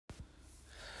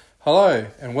Hello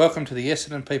and welcome to the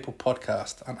Essendon People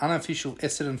Podcast, an unofficial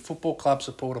Essendon Football Club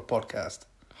supporter podcast.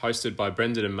 Hosted by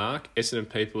Brendan and Mark, Essendon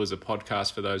People is a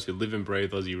podcast for those who live and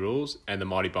breathe Aussie rules and the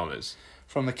Mighty Bombers.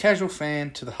 From the casual fan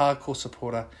to the hardcore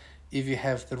supporter, if you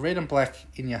have the red and black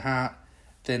in your heart,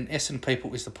 then Essendon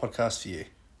People is the podcast for you.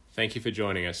 Thank you for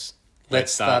joining us.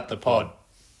 Let's start the pod.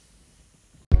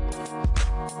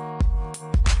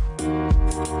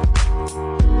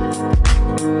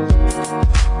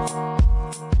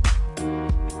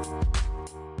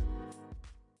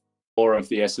 Of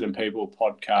the Essendon People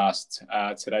podcast.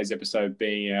 Today's episode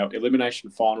being our elimination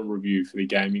final review for the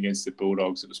game against the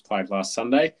Bulldogs that was played last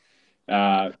Sunday.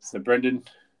 So Brendan,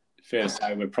 fair to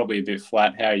say we're probably a bit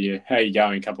flat. How are you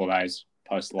going a couple of days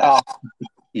post loss?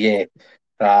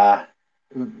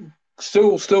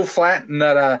 Still flat, and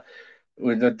that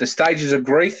with the stages of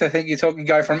grief. I think you're talking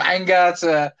go from anger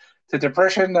to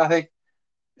depression. I think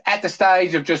at the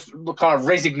stage of just kind of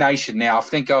resignation now.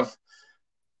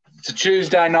 It's a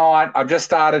Tuesday night. I've just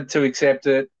started to accept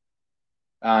it.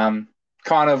 Kind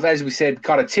of, as we said,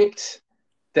 kind of tipped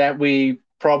that we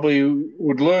probably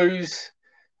would lose.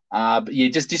 But yeah,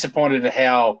 just disappointed at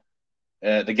how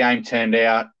the game turned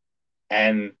out,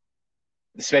 and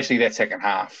especially that second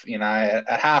half.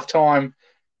 At halftime,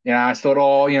 I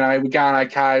thought, we're going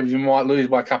okay. We might lose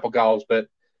by a couple of goals, but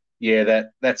yeah,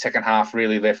 that second half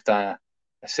really left a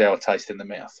sour taste in the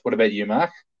mouth. What about you,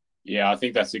 Mark? Yeah, I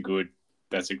think that's a good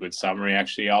summary,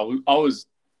 actually. I was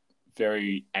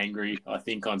very angry, I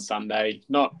think, on Sunday.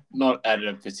 Not at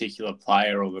a particular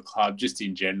player or the club, just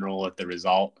in general at the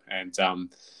result, and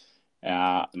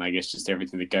I guess just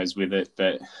everything that goes with it.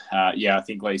 But I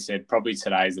think, like you said, probably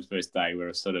today is the first day where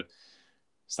I sort of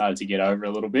started to get over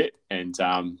a little bit, and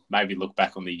maybe look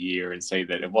back on the year and see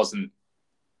that it wasn't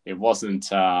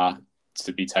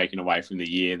to be taken away from the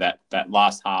year. That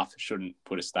last half shouldn't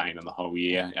put a stain on the whole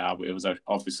year. It was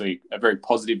obviously a very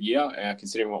positive year,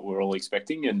 considering what we're all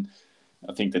expecting, and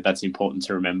I think that's important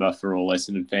to remember for all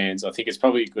Essendon fans. I think it's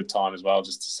probably a good time as well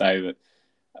just to say that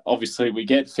obviously we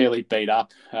get fairly beat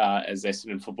up as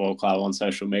Essendon Football Club on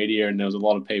social media, and there was a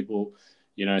lot of people,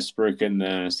 spruiking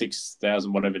the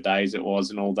 6,000 whatever days it was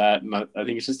and all that, and I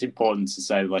think it's just important to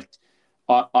say, like,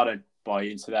 I don't buy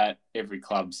into that. Every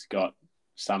club's got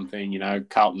something.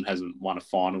 Carlton hasn't won a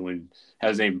final and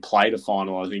hasn't even played a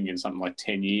final, I think, in something like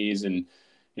 10 years. And,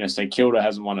 St Kilda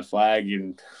hasn't won a flag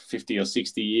in 50 or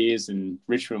 60 years. And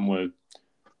Richmond were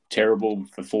terrible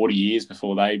for 40 years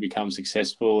before they become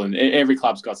successful. And every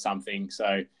club's got something.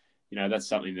 So, that's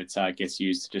something that gets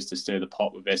used just to stir the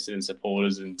pot with Essendon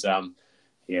supporters. And,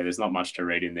 there's not much to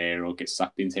read in there or get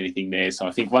sucked into anything there. So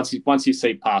I think once you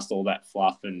see past all that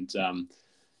fluff and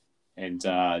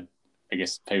I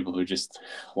guess people who just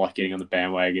like getting on the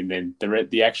bandwagon, then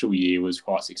the actual year was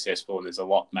quite successful, and there's a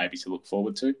lot maybe to look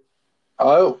forward to.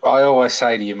 I always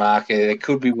say to you, Mark, it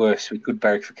could be worse. We could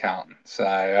barrack for Carlton.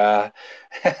 So,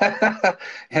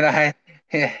 when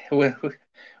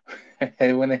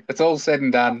it's all said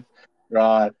and done,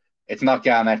 right, it's not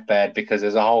going that bad because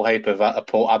there's a whole heap of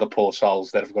other poor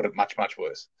souls that have got it much, much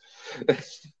worse.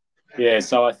 Yeah,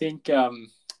 so I think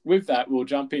with that, we'll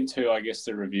jump into, I guess,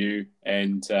 the review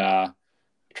and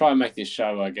try and make this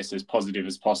show, I guess, as positive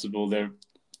as possible. There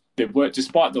were,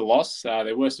 despite the loss,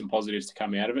 there were some positives to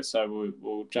come out of it, so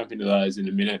we'll jump into those in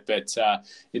a minute. But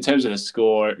in terms of the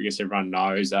score, I guess everyone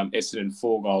knows, Essendon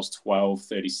 4 goals,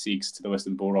 12-36 to the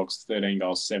Western Bulldogs, 13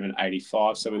 goals,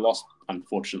 7-85. So we lost,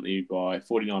 unfortunately, by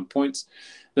 49 points.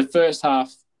 The first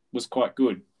half was quite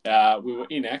good. We were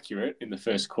inaccurate in the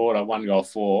first quarter, 1 goal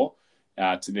 4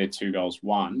 to their 2 goals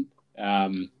 1.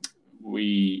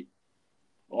 We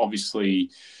obviously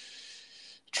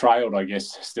trailed, I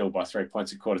guess, still by 3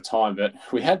 points at quarter time, but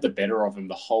we had the better of them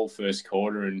the whole first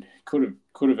quarter and could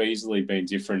have easily been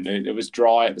different. It was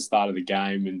dry at the start of the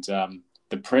game, and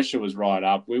the pressure was right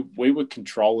up. We were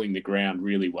controlling the ground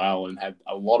really well and had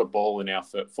a lot of ball in our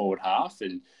forward half,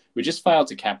 and we just failed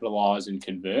to capitalise and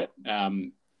convert.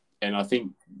 And I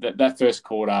think that first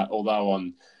quarter, although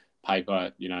on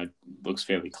paper, looks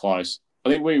fairly close, I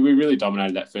think we really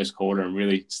dominated that first quarter and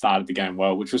really started the game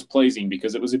well, which was pleasing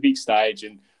because it was a big stage,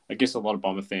 and I guess a lot of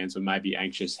Bomber fans were maybe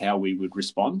anxious how we would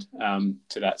respond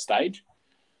to that stage.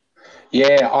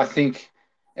 Yeah, I think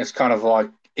it's kind of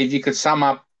like, if you could sum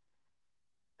up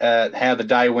how the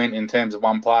day went in terms of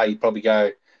one player, you'd probably go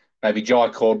maybe Jai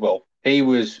Caldwell. He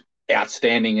was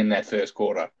outstanding in that first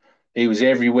quarter. He was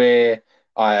everywhere.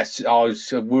 We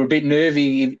were a bit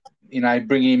nervy,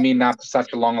 bringing him in after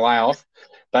such a long layoff.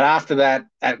 But after that,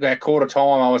 at that quarter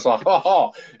time, I was like,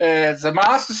 it's a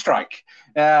masterstroke.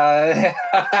 Yet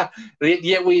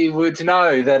we were to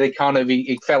know that it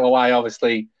fell away,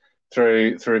 obviously,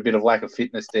 through a bit of lack of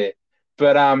fitness there.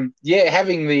 But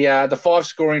having the 5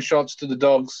 scoring shots to the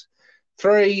Dogs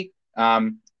 3,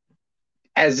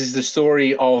 as is the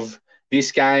story of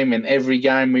this game and every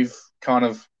game we've kind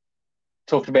of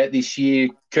talked about this year,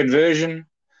 conversion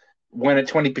went at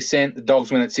 20%, the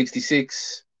Dogs went at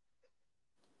 66%.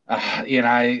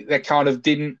 That kind of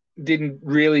didn't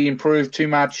really improve too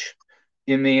much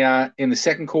in the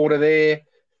second quarter there.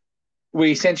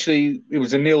 It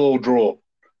was a 0-0 draw.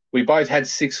 We both had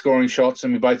 6 scoring shots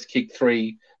and we both kicked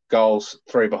 3 goals,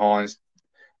 3 behinds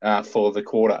for the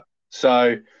quarter.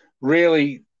 So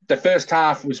really, the first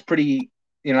half was pretty,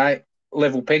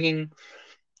 level pegging.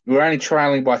 We were only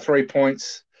trailing by 3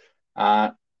 points.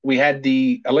 We had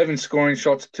the 11 scoring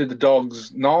shots to the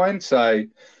Dogs 9, so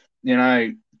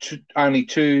only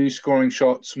 2 scoring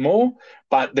shots more,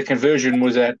 but the conversion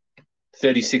was at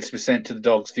 36% to the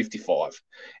Dogs 55%.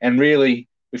 And really,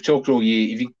 we've talked all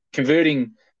year, if you're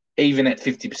converting even at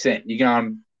 50%, you're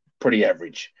going pretty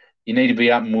average. You need to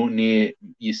be up more near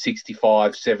your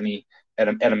 65, 70 at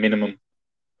a minimum.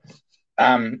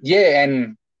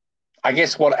 And I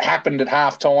guess what happened at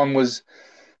halftime was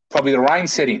probably the rain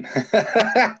setting.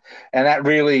 And that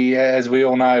really, as we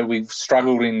all know, we've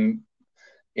struggled in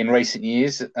recent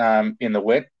years in the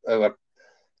wet. I'd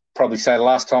probably say the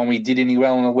last time we did any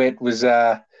well in the wet was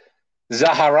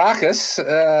Zaharakis,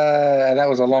 and that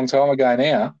was a long time ago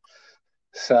now.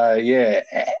 So, yeah.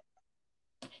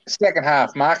 Second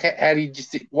half, Mark, how did you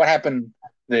think, what happened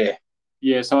there?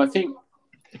 Yeah, so I think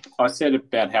I said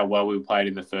about how well we played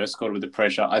in the first quarter with the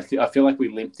pressure. I feel like we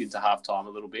limped into halftime a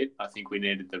little bit. I think we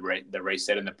needed the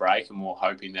reset and the break, and we were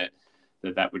hoping that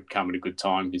would come at a good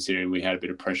time, considering we had a bit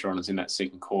of pressure on us in that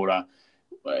second quarter.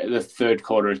 The third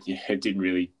quarter, it didn't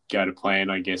really go to plan,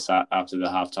 I guess, after the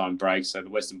halftime break. So the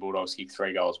Western Bulldogs kicked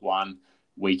 3 goals, 1.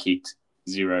 We kicked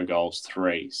 0 goals,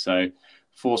 3. So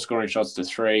 4 scoring shots to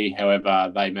 3.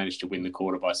 However, they managed to win the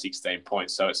quarter by 16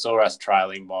 points. So it saw us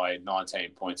trailing by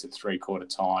 19 points at 3-quarter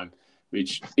time,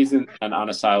 which isn't an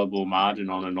unassailable margin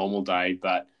on a normal day.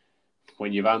 But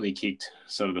when you've only kicked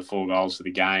sort of the 4 goals for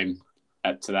the game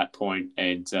to that point,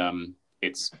 and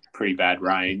it's pretty bad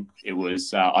rain, it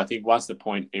was, I think once the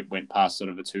point it went past sort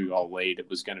of a 2-goal lead, it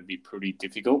was going to be pretty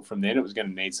difficult from then. It was going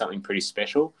to need something pretty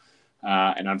special.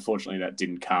 And unfortunately, that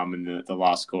didn't come. In the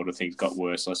last quarter, things got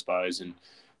worse, I suppose. And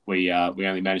we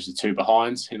only managed the 2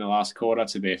 behinds in the last quarter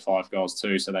to their 5 goals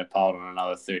too. So they piled on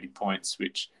another 30 points,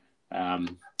 which,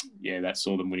 that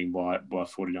saw them winning by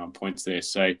 49 points there.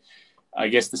 So I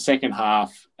guess the second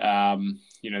half,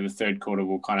 the third quarter,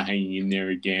 we're kind of hanging in there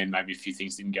again. Maybe a few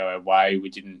things didn't go our way. We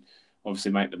didn't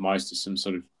obviously make the most of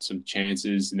some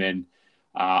chances. And then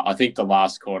I think the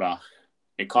last quarter,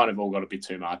 it kind of all got a bit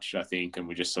too much, I think, and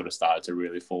we just sort of started to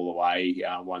really fall away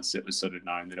once it was sort of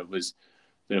known that it was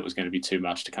going to be too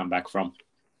much to come back from.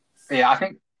 Yeah, I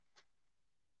think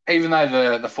even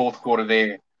though the fourth quarter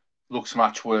there looks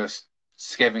much worse,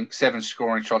 7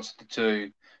 scoring shots to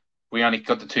 2, we only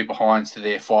got the 2 behinds to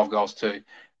their 5 goals 2.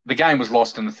 The game was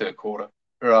lost in the third quarter,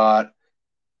 right?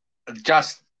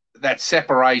 Just that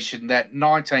separation, that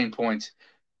 19 points,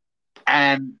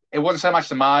 and it wasn't so much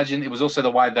the margin; it was also the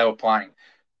way they were playing.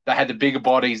 They had the bigger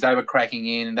bodies. They were cracking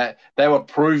in. That they were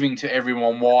proving to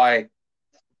everyone why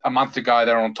a month ago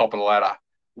they were on top of the ladder,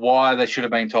 why they should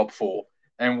have been top 4.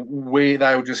 And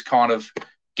they were just kind of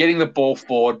getting the ball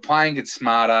forward, playing it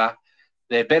smarter.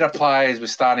 Their better players were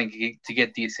starting to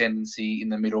get the ascendancy in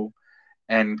the middle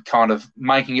and kind of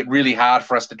making it really hard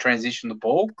for us to transition the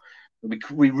ball.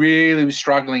 We really were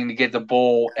struggling to get the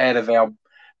ball out of our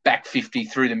back 50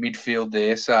 through the midfield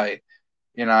there. So,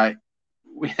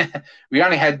 we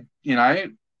only had,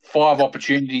 5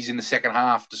 opportunities in the second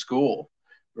half to score,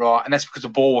 right? And that's because the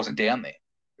ball wasn't down there,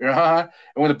 right?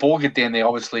 And when the ball got down there,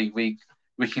 obviously we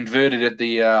converted at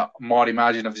the mighty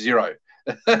margin of 0.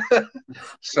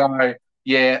 So,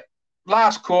 yeah,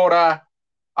 last quarter,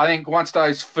 I think once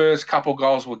those first couple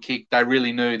goals were kicked, they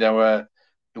really knew it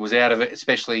was out of it,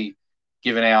 especially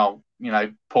given our,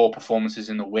 poor performances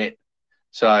in the wet.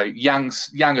 So younger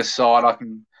side,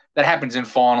 that happens in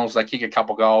finals. They kick a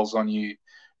couple goals on you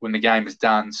when the game is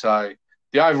done. So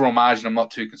the overall margin, I'm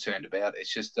not too concerned about.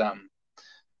 It's just,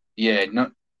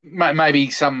 maybe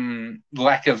some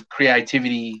lack of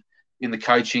creativity in the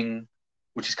coaching,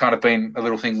 which has kind of been a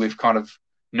little thing we've kind of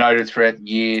noted throughout the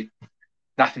year.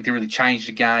 Nothing to really change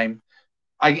the game.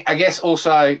 I guess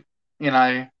also,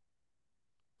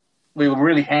 we were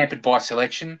really hampered by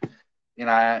selection.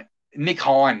 Nick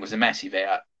Hine was a massive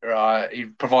out. He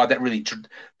provided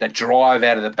that drive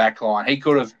out of the back line. He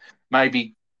could have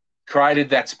maybe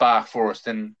created that spark for us.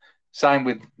 And same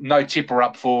with no tipper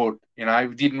up forward. We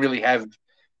didn't really have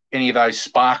any of those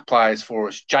spark players for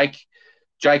us.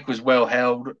 Jake was well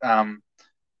held. Kind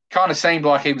of seemed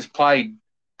like he was played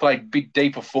a bit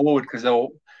deeper forward because they were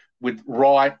with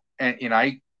Wright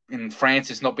and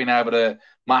Francis not being able to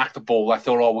mark the ball. They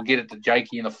thought, we'll get it to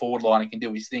Jakey in the forward line. He can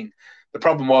do his thing. The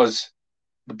problem was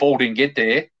the ball didn't get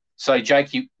there, so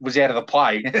Jakey was out of the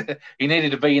play. He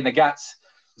needed to be in the guts.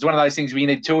 It's one of those things where you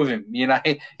need two of him. You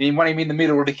want him in the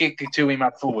middle or to kick to him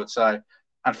up forward. So,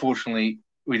 unfortunately,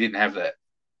 we didn't have that.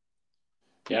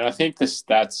 Yeah, and I think the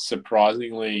stats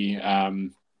surprisingly,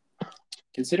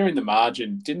 considering the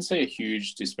margin, didn't see a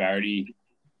huge disparity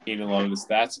in a lot of the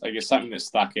stats. I guess something that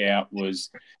stuck out was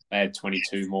they had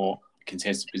 22 more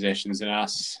contested possessions than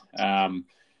us.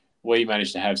 We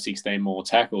managed to have 16 more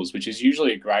tackles, which is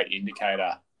usually a great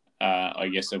indicator, I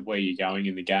guess, of where you're going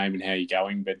in the game and how you're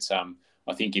going. But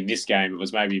I think in this game, it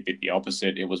was maybe a bit the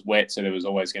opposite. It was wet, so there was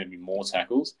always going to be more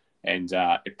tackles. And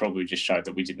it probably just showed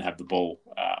that we didn't have the ball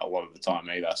a lot of the time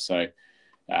either. So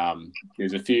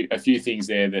there's a few things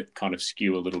there that kind of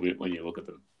skew a little bit when you look at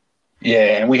them.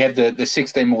 Yeah, and we had the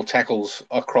 16 more tackles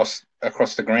across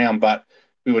the ground, but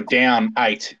we were down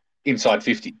 8 inside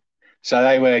 50. So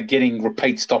they were getting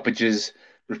repeat stoppages,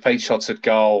 repeat shots at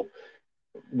goal.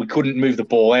 We couldn't move the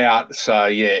ball out. So,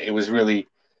 yeah, it was really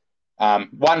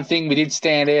one thing we did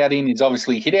stand out in is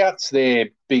obviously hit-outs. Their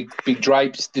big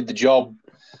drapes did the job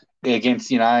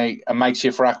against, a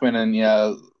makeshift ruckman and,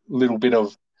 a little bit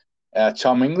of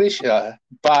Tom English.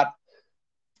 But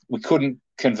we couldn't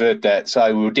convert that.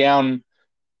 So we were down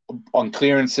on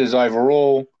clearances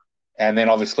overall and then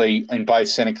obviously in both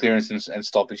centre clearances and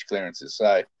stoppage clearances.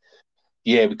 So,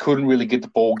 yeah, we couldn't really get the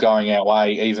ball going our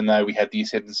way even though we had the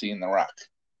ascendancy in the ruck.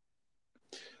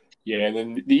 Yeah, and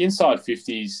then the inside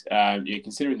 50s,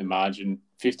 considering the margin,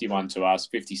 51 to us,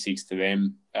 56 to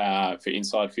them for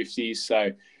inside 50s.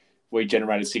 So we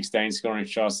generated 16 scoring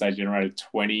shots. They generated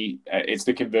 20. It's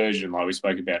the conversion like we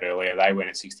spoke about earlier. They went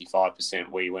at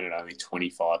 65%. We went at only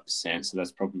 25%. So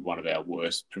that's probably one of our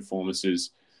worst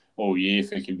performances all year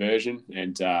for conversion.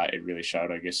 And it really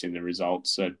showed, I guess, in the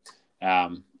results. So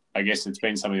I guess it's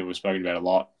been something that we've spoken about a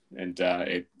lot and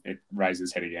it raised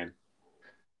its head again.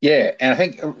 Yeah, and I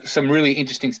think some really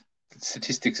interesting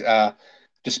statistics are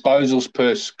disposals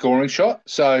per scoring shot.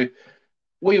 So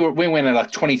we went at like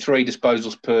 23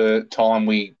 disposals per time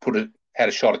we had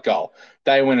a shot at goal.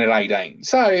 They went at 18.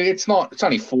 So it's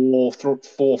only 4,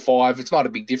 5. It's not a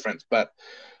big difference. But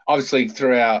obviously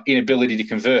through our inability to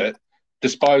convert,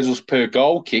 disposals per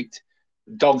goal kicked,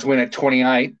 Dogs went at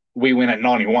 28. We went at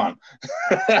 91.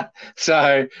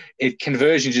 So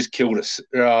conversion just killed us.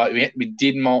 We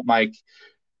did not make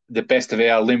the best of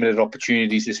our limited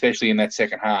opportunities, especially in that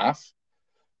second half.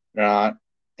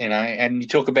 And you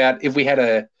talk about if we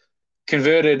had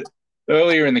converted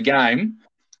earlier in the game,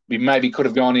 we maybe could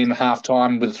have gone in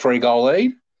half-time with a 3-goal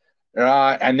lead.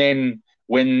 And then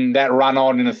when that run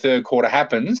on in the third quarter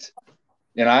happens,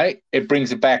 it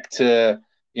brings it back to,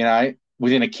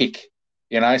 within a kick.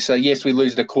 So yes, we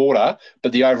lose the quarter,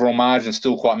 but the overall margin is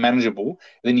still quite manageable.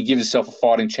 Then you give yourself a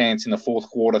fighting chance in the fourth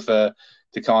quarter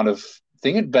to kind of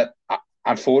thing it. But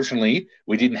unfortunately,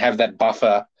 we didn't have that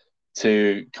buffer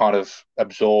to kind of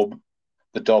absorb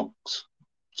the Dogs'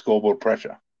 scoreboard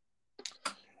pressure.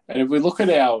 And if we look at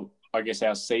our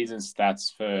season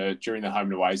stats for during the home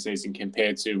and away season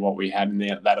compared to what we had in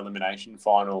that elimination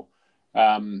final,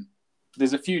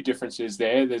 there's a few differences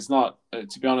there. There's not,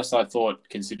 to be honest, I thought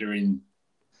considering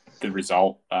the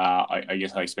result, I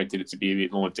guess I expected it to be a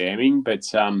bit more damning, but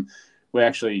we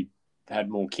actually had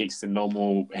more kicks than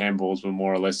normal. Handballs were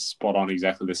more or less spot on,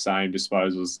 exactly the same.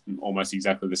 Disposals almost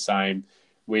exactly the same.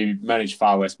 We managed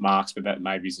far less marks, but that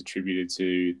maybe is attributed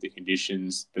to the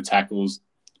conditions. The tackles,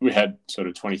 we had sort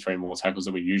of 23 more tackles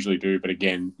than we usually do, but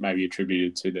again, maybe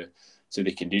attributed to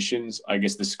the conditions. I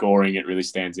guess the scoring, it really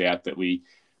stands out that we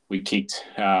kicked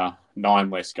 9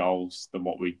 less goals than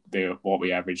what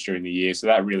we averaged during the year. So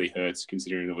that really hurts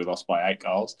considering that we lost by 8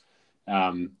 goals.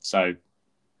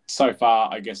 So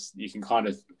far, I guess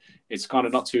it's kind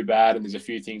of not too bad. And there's a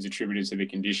few things attributed to the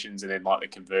conditions and then like the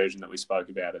conversion that we spoke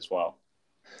about as well.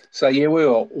 So yeah, we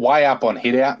were way up on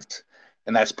hit-outs,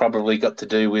 and that's probably got to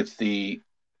do with the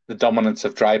dominance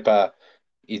of Draper.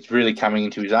 It's really coming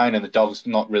into his own and the Dogs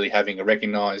not really having a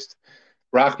recognised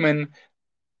ruckman.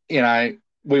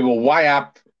 We were way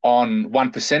up on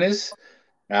 1%ers,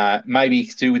 maybe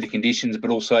to do with the conditions, but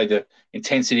also the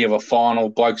intensity of a final.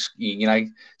 Blokes,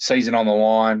 season on the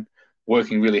line,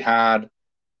 working really hard.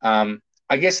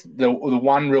 I guess the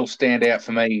one real standout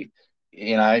for me,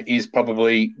 is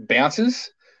probably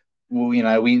bounces. Well,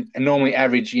 we normally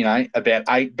average, about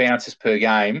 8 bounces per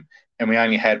game, and we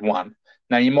only had 1.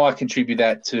 Now, you might contribute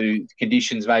that to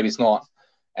conditions. Maybe it's not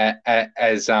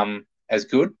as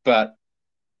good, but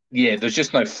yeah, there's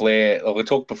just no flair. Like we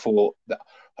talked before,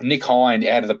 Nick Hind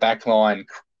out of the back line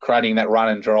creating that run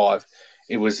and drive.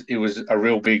 It was a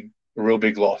real big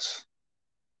loss.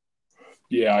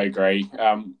 Yeah, I agree.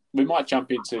 We might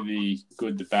jump into the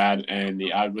good, the bad, and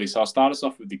the ugly. So I'll start us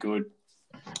off with the good.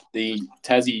 The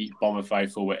Tassie Bomber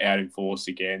faithful were out in force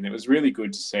again. It was really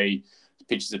good to see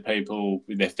pictures of people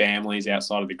with their families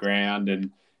outside of the ground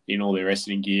and in all their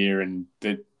Essendon gear, and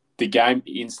the game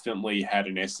instantly had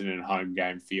an Essendon home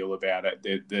game feel about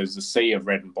it. There's a sea of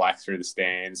red and black through the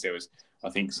stands. There was, I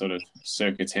think, sort of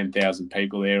circa 10,000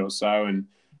 people there or so, and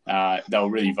they were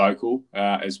really vocal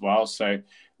as well. So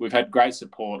we've had great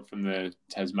support from the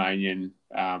Tasmanian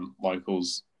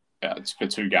locals for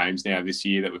 2 games now this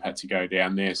year that we've had to go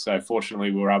down there. So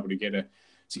fortunately, we were able to get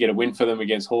a win for them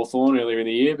against Hawthorn earlier in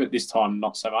the year, but this time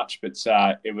not so much. But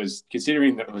it was,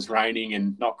 considering that it was raining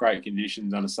and not great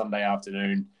conditions on a Sunday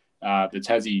afternoon, the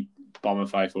Tassie Bomber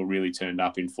faithful really turned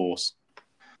up in force.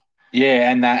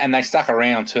 Yeah, and they stuck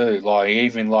around too.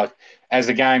 Even as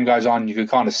the game goes on, you could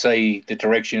kind of see the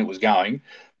direction it was going,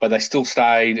 but they still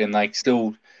stayed and they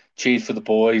still cheered for the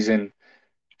boys and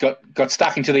got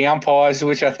stuck into the umpires,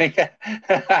 which I think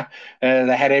they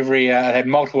had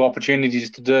multiple opportunities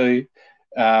to do.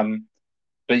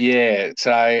 But yeah,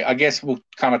 so I guess we'll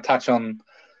kind of touch on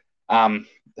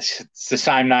it's the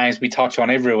same names we touch on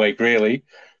every week, really.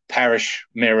 Parish,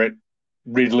 Merritt,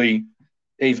 Ridley,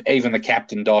 even the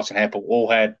captain, Dyson Heppel, all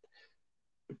had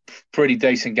pretty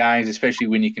decent games, especially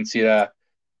when you consider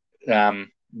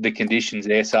the conditions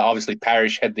there. So obviously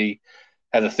Parish had the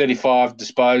 35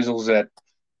 disposals at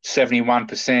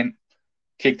 71%,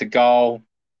 kicked a goal,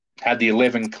 had the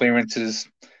 11 clearances,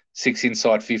 6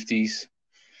 inside 50s.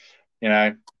 You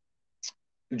know,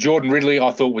 Jordan Ridley,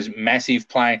 I thought, was massive,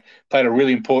 played a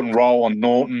really important role on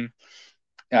Norton.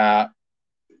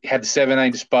 Had the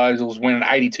 17 disposals, went at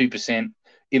 82%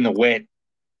 in the wet,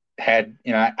 had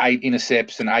 8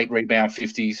 intercepts and 8 rebound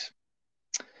 50s.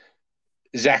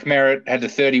 Zach Merritt had the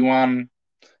 31,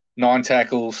 9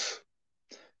 tackles,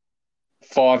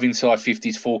 5 inside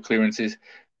 50s, 4 clearances.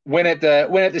 Went at the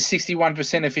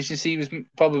 61% efficiency. He was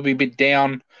probably a bit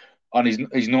down on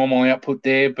his normal output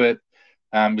there, but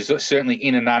was certainly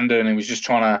in and under, and he was just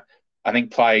trying to, I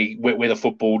think, play wet weather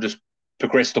football, just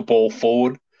progress the ball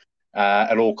forward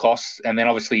at all costs. And then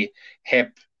obviously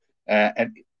Hep at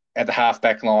the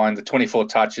halfback line, the 24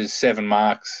 touches, 7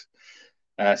 marks,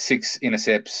 6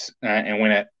 intercepts, and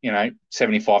went at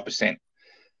 75%.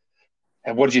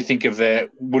 And what did you think of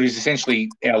what is essentially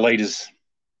our leaders?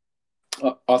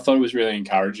 I thought it was really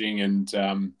encouraging, and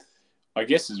I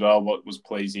guess as well what was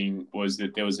pleasing was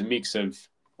that there was a mix of,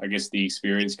 I guess, the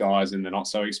experienced guys and the not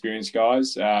so experienced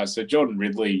guys. So Jordan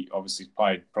Ridley obviously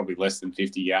played probably less than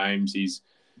 50 games. He's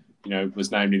was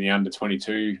named in the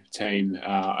under-22 team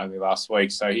only last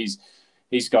week. So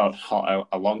he's got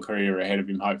a long career ahead of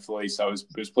him, hopefully. So it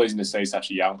was pleasing to see such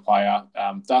a young player.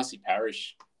 Darcy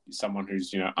Parish is someone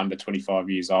who's under 25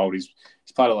 years old. He's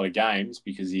played a lot of games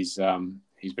because he's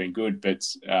been good, but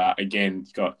again,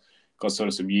 he's got sort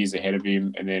of some years ahead of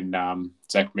him. And then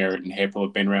Zach Merritt and Heppel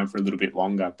have been around for a little bit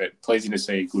longer, but pleasing to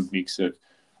see a good mix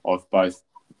of both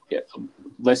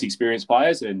less experienced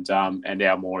players and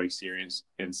our more experienced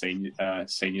and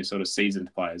senior sort of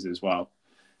seasoned players as well.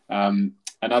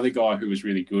 Another guy who was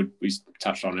really good, we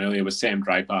touched on earlier, was Sam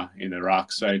Draper in the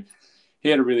ruck. So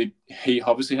he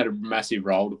obviously had a massive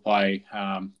role to play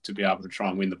to be able to try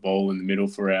and win the ball in the middle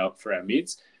for our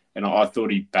mids. And I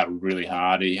thought he battled really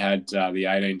hard. He had the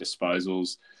 18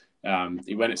 disposals.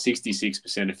 He went at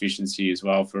 66% efficiency as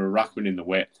well for a ruckman in the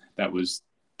wet. That was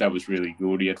really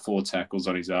good. He had 4 tackles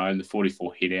on his own, the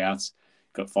 44 hit outs,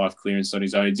 got 5 clearances on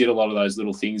his own. He did a lot of those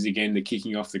little things again, the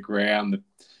kicking off the ground, the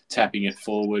tapping it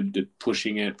forward, the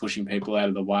pushing people out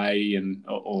of the way, and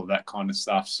all of that kind of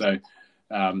stuff. So,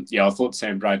 I thought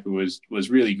Sam Draper was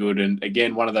really good. And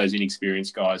again, one of those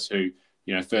inexperienced guys who,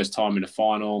 first time in a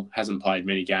final, hasn't played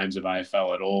many games of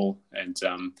AFL at all, and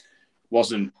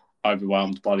wasn't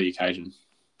overwhelmed by the occasion.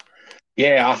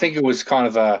 Yeah, I think it was kind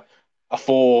of a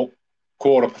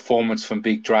 4-quarter performance from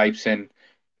Big Drapes, and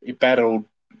he battled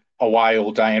away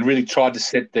all day and really tried to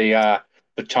set the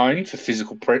tone for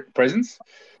physical presence.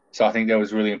 So I think that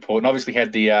was really important. Obviously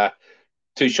had the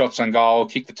 2 shots on goal,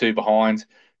 kicked the 2 behind.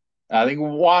 I think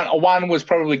one was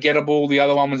probably gettable. The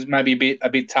other one was maybe a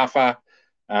bit tougher.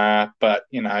 But,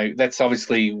 that's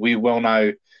obviously, we well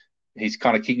know he's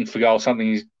kind of kicking for goal, something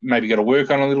he's maybe got to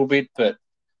work on a little bit. But,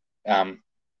 I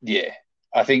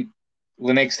think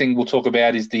the next thing we'll talk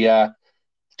about is the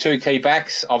 2 key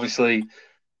backs. Obviously,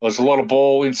 was a lot of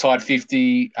ball inside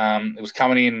 50. It was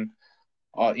coming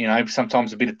in,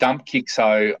 sometimes a bit of dump kick,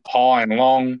 so high and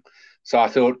long. So I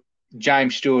thought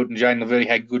James Stewart and Jayden Laverde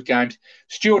had good games.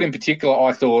 Stewart in particular,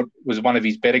 I thought, was one of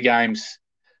his better games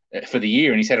for the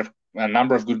year, and he's had a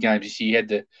number of good games this year. He had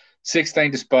the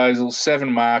 16 disposals,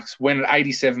 7 marks, went at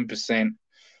 87%,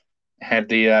 had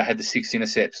the 6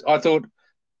 intercepts. I thought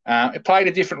it played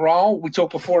a different role. We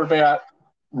talked before about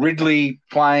Ridley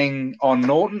playing on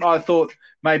Norton. I thought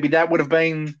maybe that would have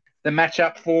been the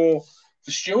matchup for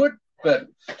Stewart, but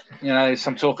there's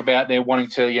some talk about they're wanting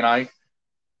to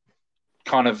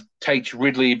kind of teach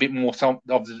Ridley a bit more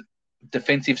of the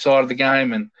defensive side of the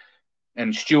game,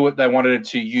 and Stewart, they wanted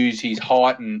to use his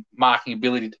height and marking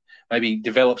ability to maybe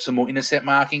develop some more intercept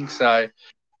marking. So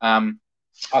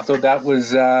I thought that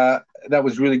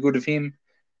was really good of him.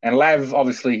 And Lav,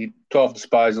 obviously, 12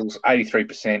 disposals,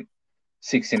 83%,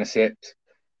 6 intercepts.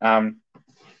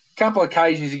 Couple of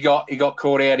occasions he got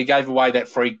caught out. He gave away that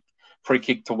free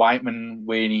kick to Waitman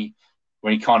when he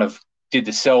kind of did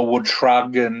the Selwood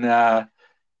shrug, and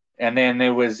then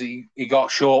there was he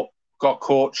got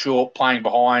caught short playing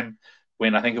behind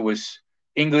when I think it was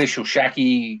English or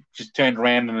Shaki just turned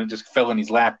around and it just fell in his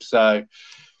lap. So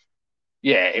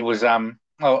yeah, it was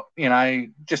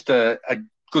just a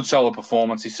good solid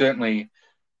performance. He certainly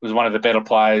was one of the better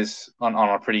players on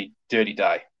a pretty dirty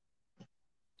day.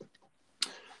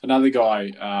 Another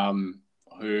guy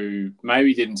who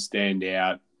maybe didn't stand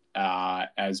out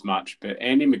as much, but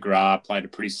Andy McGrath played a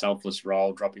pretty selfless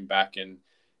role, dropping back and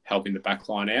helping the back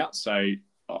line out. So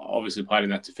obviously played in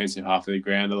that defensive half of the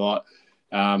ground a lot.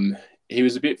 He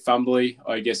was a bit fumbly.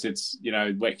 I guess it's,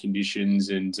 wet conditions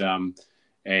and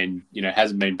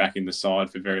hasn't been back in the side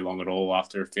for very long at all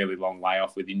after a fairly long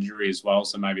layoff with injury as well.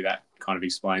 So maybe that kind of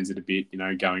explains it a bit,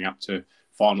 going up to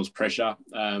finals pressure,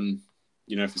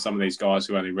 for some of these guys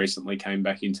who only recently came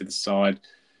back into the side.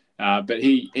 But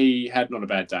he had not a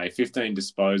bad day, 15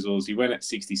 disposals. He went at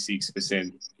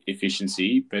 66%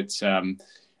 efficiency, but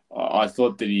I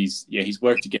thought that he's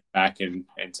worked to get back and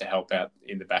to help out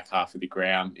in the back half of the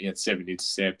ground. He had 7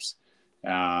 intercepts,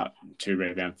 2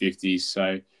 rebound 50s.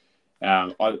 So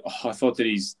I thought that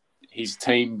his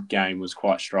team game was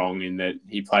quite strong in that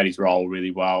he played his role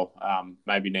really well.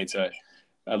 Maybe needs a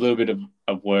little bit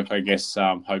of work, I guess,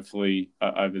 hopefully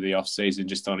over the off-season,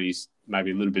 just on his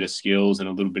maybe a little bit of skills and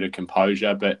a little bit of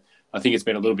composure. But I think it's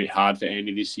been a little bit hard for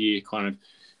Andy this year, kind of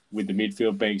with the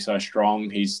midfield being so strong.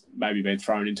 He's maybe been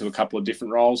thrown into a couple of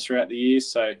different roles throughout the year.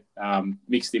 So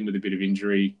mixed in with a bit of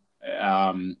injury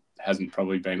hasn't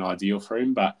probably been ideal for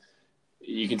him. But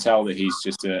you can tell that he's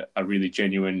just a really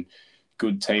genuine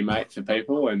good teammate for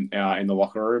people and in the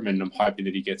locker room, and I'm hoping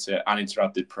that he gets an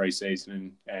uninterrupted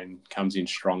pre-season and comes in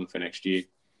strong for next year.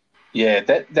 Yeah,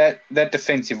 that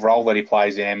defensive role that he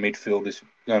plays in our midfield is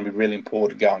going to be really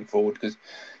important going forward because,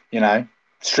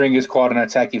 Stringer's quite an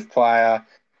attacking player.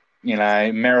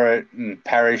 Merritt and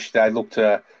Parrish, they look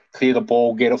to clear the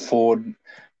ball, get it forward.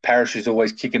 Parrish is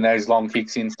always kicking those long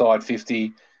kicks inside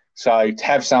 50. So to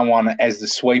have someone as the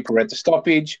sweeper at the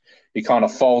stoppage, he kind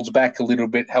of folds back a little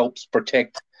bit, helps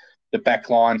protect the back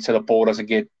line so the ball doesn't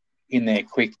get in there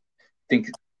quick.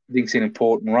 Think's an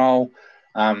important role.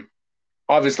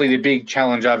 Obviously, the big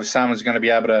challenge over summer is going to be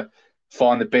able to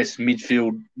find the best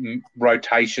midfield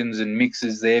rotations and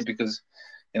mixes there because,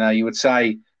 you would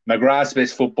say McGrath's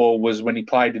best football was when he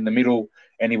played in the middle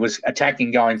and he was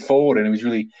attacking going forward and he was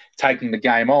really taking the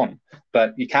game on.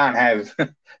 But you can't have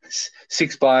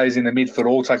 6 players in the midfield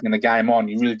all taking the game on.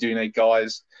 You really do need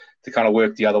guys to kind of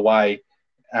work the other way.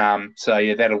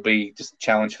 That'll be just a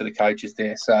challenge for the coaches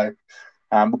there. So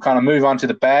we'll kind of move on to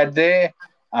the bad there.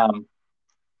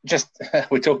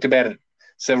 We talked about it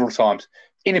several times.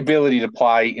 Inability to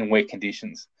play in wet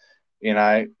conditions.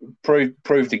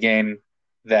 Proved again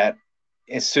that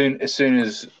as soon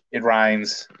as it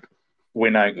rains,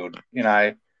 we're no good.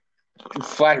 Real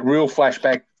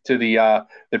flashback to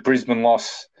the Brisbane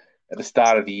loss at the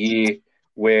start of the year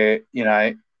where,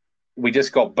 we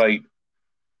just got beat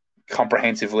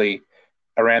comprehensively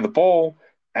around the ball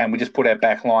and we just put our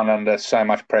back line under so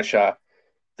much pressure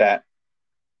that,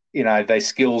 their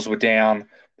skills were down.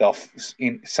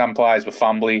 Some players were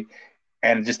fumbly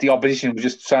and just the opposition was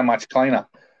just so much cleaner.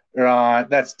 They were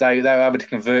able to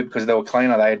convert because they were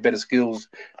cleaner. They had better skills.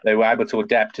 They were able to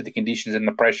adapt to the conditions and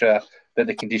the pressure that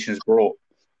the conditions brought.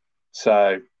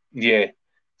 So, yeah,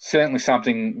 certainly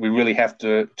something we really have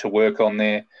to work on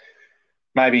there.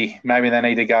 Maybe they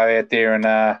need to go out there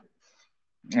and,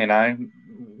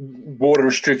 water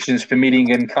restrictions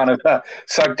permitting and kind of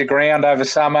soak the ground over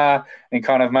summer and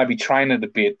kind of maybe train it a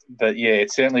bit. But, yeah,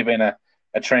 it's certainly been a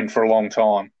trend for a long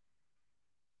time.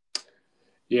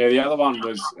 Yeah, the other one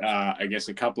was, I guess,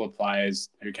 a couple of players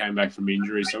who came back from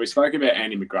injury. So we spoke about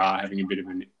Andy McGrath having a bit of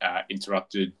an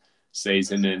interrupted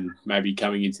season and maybe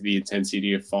coming into the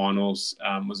intensity of finals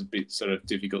was a bit sort of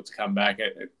difficult to come back.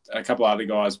 A couple of other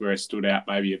guys where it stood out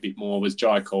maybe a bit more was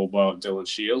Jai Caldwell and Dylan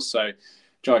Shields. So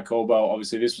Jai Caldwell,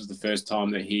 obviously, this was the first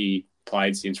time that he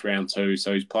played since round 2.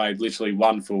 So he's played literally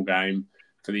one full game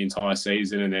for the entire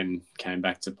season and then came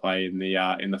back to play in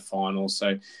the finals.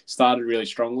 So started really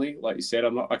strongly, like you said.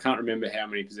 I can't remember how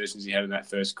many possessions he had in that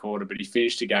first quarter, but he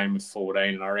finished the game with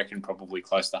 14, and I reckon probably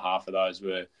close to half of those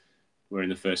were in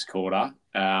the first quarter.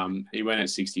 He went at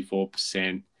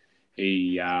 64%.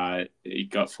 He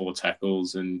got 4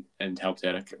 tackles and helped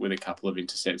out with a couple of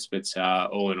intercepts, but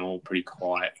all in all, pretty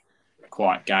quiet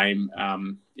game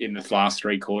in the last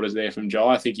 3 quarters there from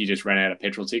Jai. I think he just ran out of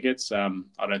petrol tickets. I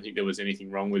don't think there was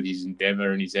anything wrong with his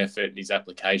endeavour and his effort and his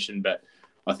application, but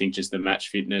I think just the match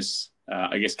fitness,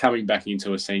 I guess coming back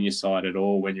into a senior side at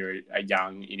all when you're a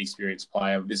young, inexperienced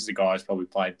player. This is a guy who's probably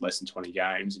played less than 20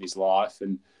 games in his life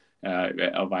and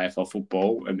of AFL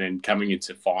football, and then coming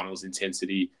into finals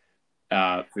intensity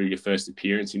for your first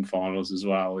appearance in finals as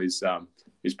well is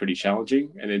pretty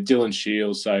challenging. And then Dylan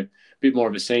Shields, so a bit more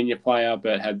of a senior player,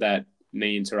 but had that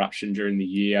knee interruption during the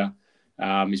year.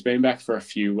 He's been back for a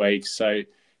few weeks, so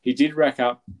he did rack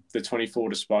up the 24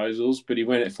 disposals, but he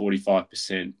went at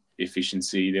 45%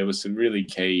 efficiency. There was some really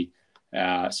key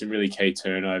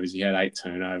turnovers. He had 8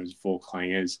 turnovers, 4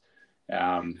 clangers,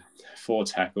 4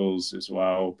 tackles as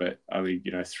well, but only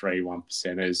 3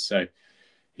 1%ers. So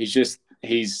his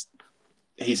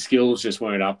skills just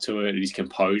weren't up to it. His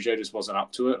composure just wasn't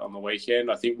up to it on the weekend.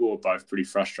 I think we were both pretty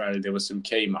frustrated. There were some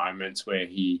key moments where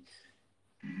he,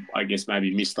 I guess,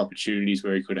 maybe missed opportunities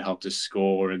where he could have helped us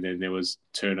score, and then there was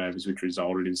turnovers which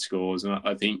resulted in scores. And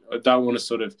I think I don't want to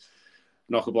sort of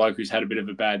knock a bloke who's had a bit of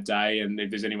a bad day, and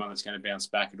if there's anyone that's going to bounce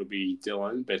back, it'll be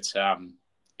Dylan. But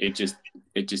it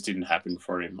just didn't happen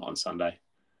for him on Sunday.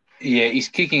 Yeah, he's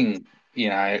kicking.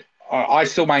 I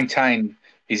still maintain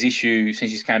his issue since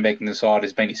he's come back in the side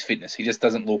has been his fitness. He just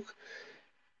doesn't look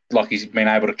like he's been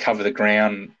able to cover the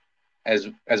ground as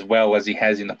well as he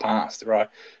has in the past, right?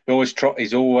 He always looks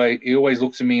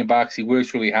 $1 million. He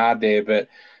works really hard there, but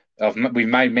we've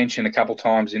made mention a couple of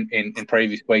times in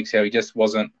previous weeks how he just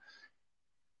wasn't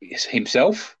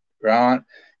himself, right?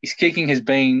 His kicking has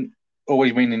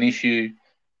always been an issue.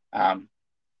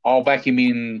 I'll back him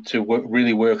in to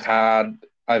really work hard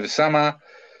over summer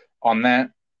on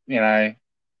that.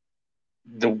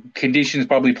 The conditions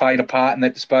probably played a part in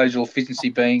that disposal efficiency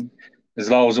being as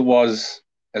low as it was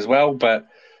as well, but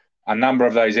a number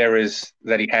of those errors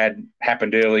that he had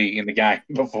happened early in the game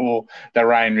before the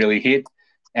rain really hit.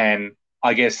 And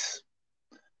I guess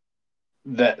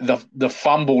the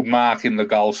fumbled mark in the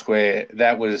goal square,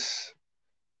 that was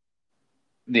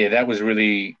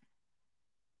really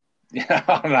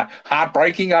I don't know,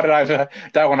 heartbreaking. I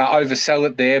don't want to oversell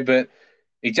it there, but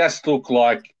it just looked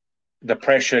like the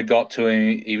pressure got to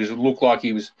him. Looked like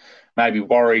he was maybe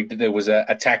worried that there was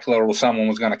a tackler or someone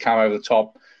was going to come over the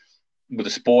top with a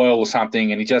spoil or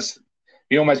something, and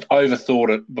he almost overthought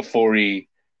it before he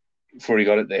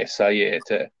got it there. So yeah,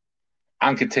 to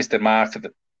uncontested mark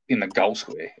in the goal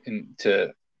square,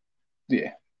 it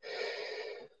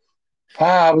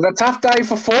was a tough day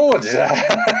for forwards.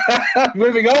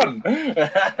 Moving on.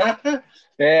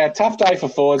 Yeah, tough day for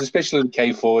forwards, especially the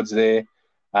key forwards there.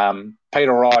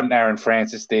 Peter Wright and Aaron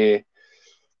Francis there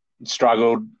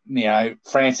struggled.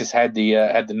 Francis had the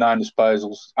known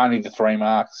disposals, only the 3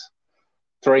 marks,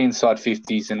 3 inside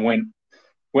 50s, and went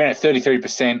at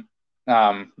 33%.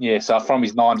 So from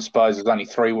his 9 disposals, only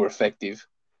 3 were effective.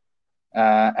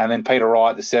 And then Peter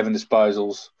Wright, the 7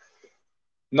 disposals,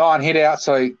 9 hit out,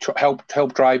 so he helped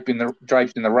drapes in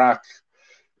the ruck,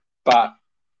 but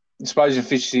disposal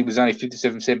efficiency was only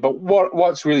 57%. But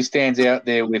what's really stands out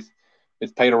there with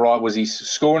Peter Wright was his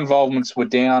score involvements were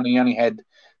down. He only had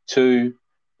 2.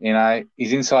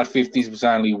 His inside 50s was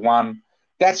only 1.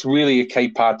 That's really a key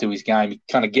part to his game.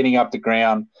 Kind of getting up the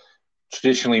ground,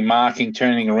 traditionally marking,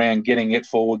 turning around, getting it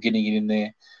forward, getting it in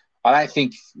there. I don't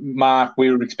think we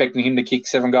were expecting him to kick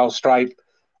 7 goals straight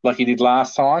like he did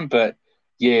last time, but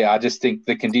yeah, I just think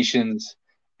the conditions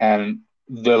and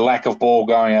the lack of ball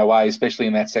going our way, especially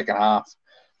in that second half,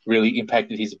 really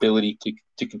impacted his ability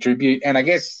to contribute. And I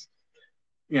guess,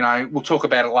 we'll talk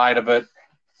about it later, but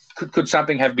could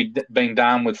something have been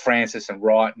done with Francis and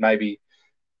Wright, maybe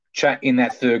chat in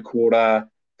that third quarter,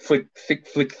 flick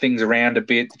things around a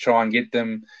bit to try and get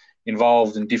them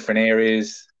involved in different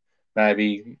areas,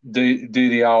 maybe do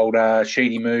the old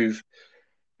Sheedy move.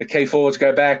 The key forwards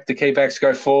go back, the key backs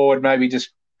go forward, maybe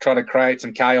just try to create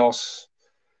some chaos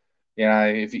You know,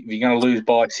 if you're going to lose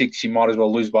by 6, you might as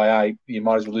well lose by 8. You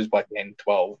might as well lose by 10,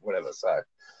 12, whatever. So,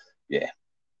 yeah.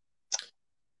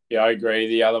 Yeah, I agree.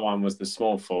 The other one was the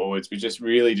small forwards. We just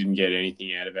really didn't get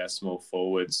anything out of our small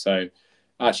forwards. So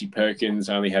Archie Perkins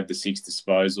only had the 6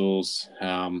 disposals,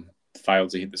 failed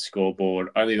to hit the scoreboard,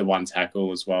 only the 1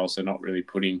 tackle as well. So not really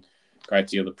putting a great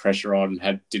deal of pressure on,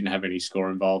 didn't have any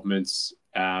score involvements.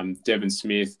 Devon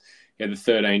Smith, he had the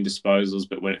 13 disposals,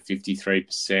 but went at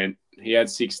 53%. He had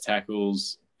 6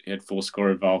 tackles, he had 4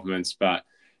 score involvements, but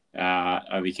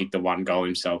only kicked the 1 goal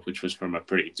himself, which was from a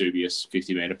pretty dubious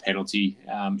 50-metre penalty,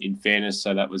 in fairness.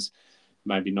 So that was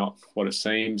maybe not what it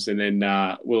seems. And then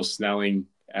Will Snelling,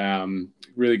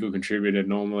 really good contributor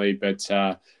normally, but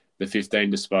the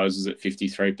 15 disposals at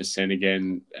 53%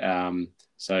 again.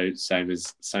 So same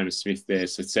as Smith there.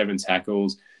 So 7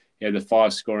 tackles. He had the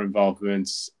 5 score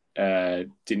involvements,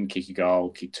 didn't kick a goal,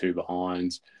 kicked 2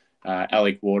 behinds.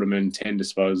 Alec Waterman, 10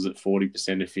 disposals at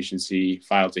 40% efficiency,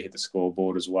 failed to hit the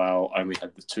scoreboard as well, only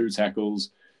had the 2 tackles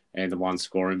and the 1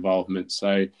 score involvement.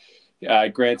 So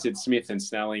granted, Smith and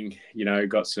Snelling,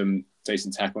 got some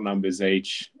decent tackle numbers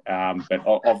each, but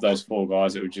of those 4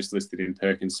 guys that were just listed in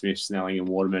Perkins, Smith, Snelling and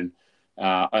Waterman,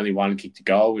 only 1 kicked a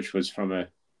goal, which was from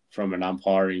an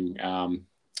umpiring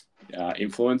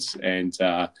influence. And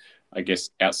I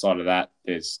guess outside of that,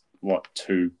 there's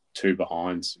two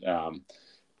behinds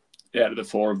out of the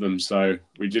 4 of them. So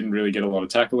we didn't really get a lot of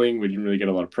tackling. We didn't really get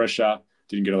a lot of pressure,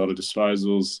 didn't get a lot of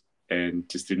disposals, and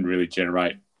just didn't really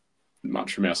generate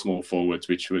much from our small forwards,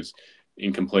 which was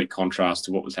in complete contrast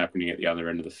to what was happening at the other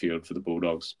end of the field for the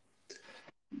Bulldogs.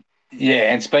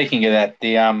 Yeah, and speaking of that,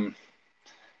 the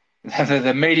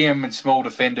medium and small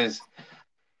defenders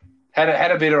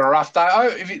had a bit of a rough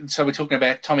day. So we're talking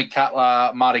about Tommy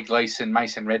Cutler, Marty Gleeson,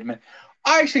 Mason Redman.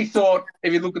 I actually thought,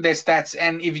 if you look at their stats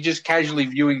and if you're just casually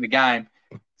viewing the game,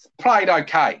 played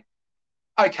okay.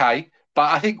 Okay,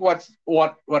 but I think what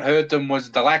hurt them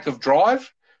was the lack of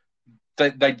drive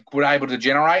that they were able to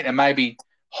generate, and maybe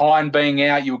Hine being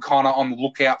out, you were kind of on the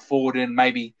lookout forward, and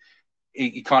maybe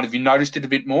you noticed it a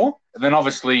bit more. And then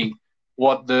obviously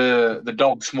what the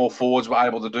Dogs small forwards were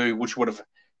able to do, which would have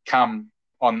come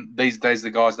on these days,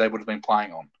 the guys they would have been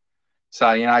playing on. So,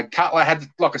 Cutler had,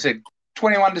 like I said,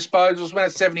 21 disposals, went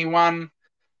at 71,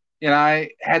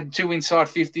 had 2 inside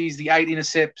 50s, the 8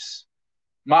 intercepts.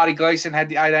 Marty Gleeson had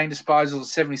the 18 disposals,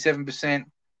 77%,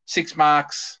 6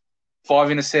 marks,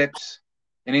 5 intercepts,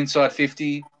 an inside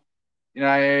 50.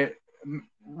 Redman,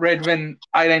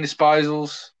 18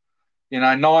 disposals,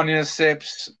 9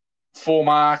 intercepts, 4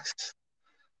 marks,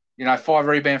 5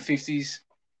 rebound 50s.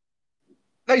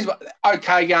 These were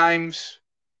okay games.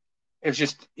 It's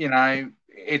just,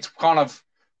 it's kind of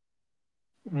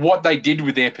what they did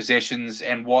with their possessions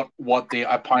and what their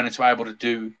opponents were able to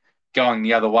do going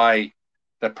the other way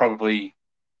that probably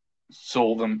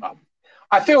saw them.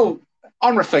 I feel,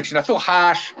 on reflection, I feel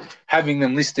harsh having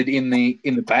them listed in the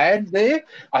bad there.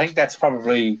 I think that's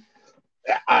probably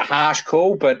a harsh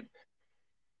call, but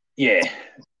yeah,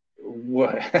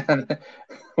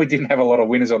 we didn't have a lot of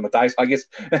winners on the day, so I guess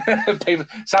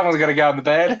someone's got to go in the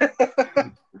bad.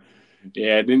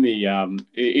 Yeah, and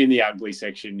in the ugly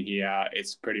section here,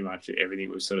 it's pretty much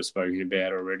everything we've sort of spoken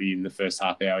about already in the first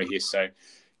half hour here. So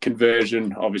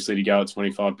conversion, obviously, to go at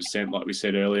 25%, like we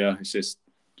said earlier, it's just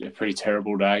a pretty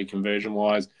terrible day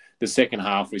conversion-wise. The second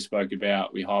half we spoke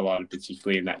about, we highlighted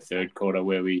particularly in that third quarter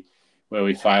where we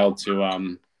failed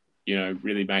to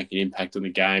really make an impact on the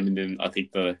game. And then I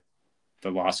think the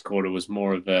last quarter was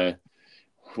more of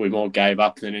we more gave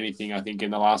up than anything, I think, in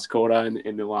the last quarter and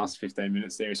in the last 15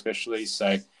 minutes there especially.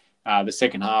 So the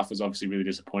second half was obviously really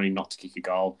disappointing not to kick a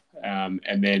goal. And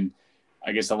then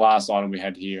I guess the last item we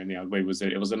had here in the ugly was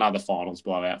that it was another finals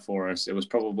blowout for us. It was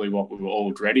probably what we were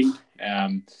all dreading.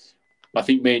 I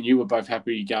think me and you were both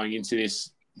happy going into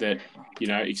this that,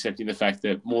 accepting the fact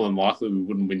that more than likely we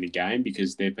wouldn't win the game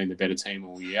because they've been the better team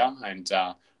all year and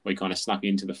we kind of snuck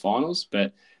into the finals.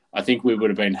 But I think we would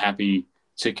have been happy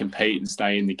to compete and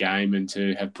stay in the game and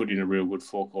to have put in a real good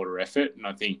 4-quarter effort. And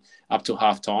I think up till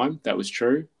half time, that was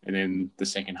true. And then the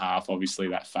second half, obviously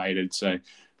that faded. So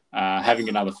having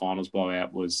another finals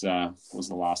blowout was the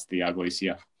last of the uglies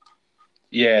here.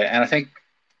 Yeah, and I think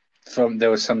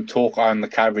there was some talk on the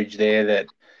coverage there that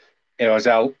it was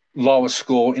our lowest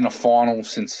score in a final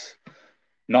since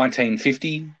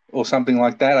 1950 or something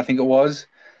like that, I think it was.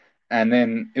 And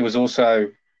then it was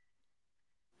also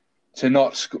to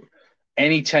not score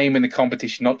any team in the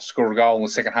competition not to score a goal in the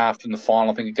second half in the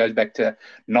final. I think it goes back to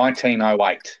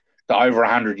 1908, to over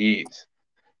 100 years.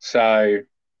 So,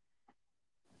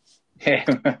 yeah,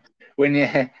 when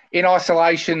you're in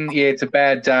isolation, yeah, it's a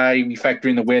bad day. You factor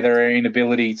in the weather, our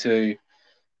inability to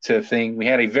thing. We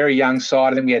had a very young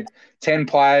side. I think we had 10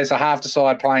 players, a half the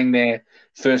side playing their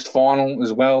first final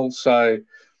as well. So,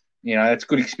 that's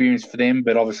good experience for them.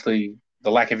 But obviously,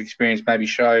 the lack of experience maybe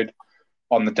showed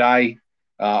on the day.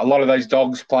 A lot of those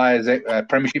Dogs players,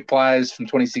 premiership players from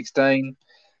 2016,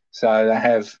 so they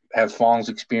have finals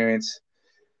experience.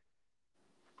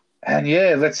 And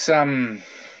yeah, let's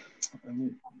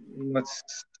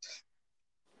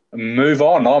move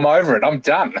on. I'm over it. I'm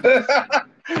done. So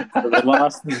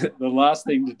the last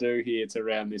thing to do here to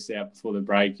round this out before the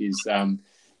break is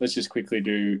let's just quickly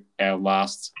do our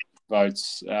last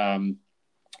votes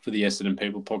for the Essendon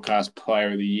People Podcast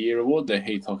Player of the Year Award, the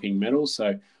Heath Hocking Medal.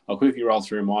 So I'll quickly roll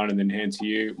through mine and then hand to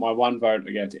you. My 1 vote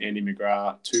I go to Andy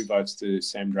McGrath, 2 votes to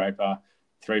Sam Draper,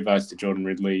 3 votes to Jordan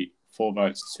Ridley, 4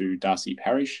 votes to Darcy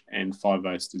Parish, and 5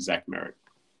 votes to Zach Merritt.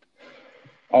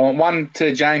 I want 1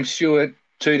 to James Stewart,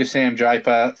 2 to Sam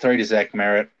Draper, 3 to Zach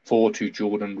Merritt, 4 to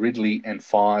Jordan Ridley, and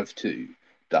 5 to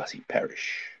Darcy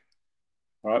Parish.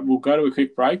 All right, we'll go to a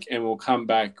quick break and we'll come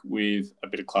back with a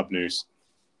bit of club news.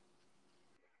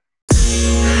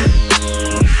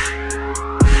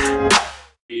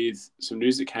 With some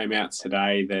news that came out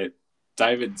today that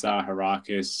David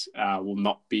Zaharakis will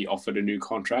not be offered a new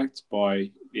contract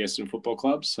by the Essendon Football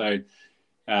Club. So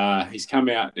he's come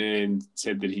out and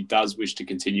said that he does wish to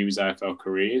continue his AFL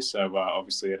career. So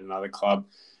obviously at another club.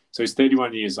 So he's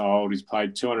 31 years old. He's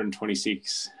played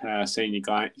 226 senior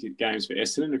games for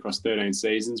Essendon across 13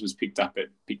 seasons, was picked up at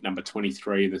pick number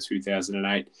 23 in the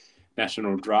 2008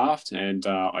 National Draft. And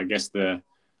I guess the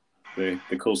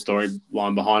cool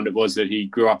storyline behind it was that he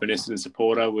grew up an Essendon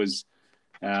supporter, was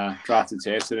drafted to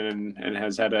Essendon and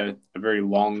has had a very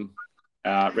long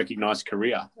recognised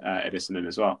career at Essendon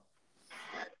as well.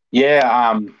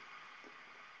 Yeah,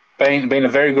 been a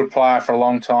very good player for a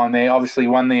long time there. Obviously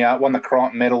won the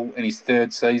Crichton Medal in his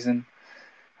 3rd season.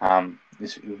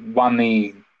 Won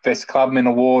the Best Clubman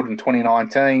Award in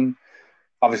 2019.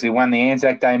 Obviously won the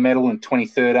Anzac Day Medal in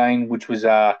 2013, which was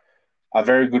a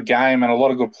very good game, and a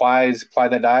lot of good players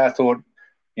played that day. I thought,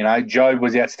 Job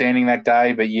was outstanding that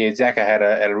day, but yeah, Zaka had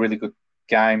a really good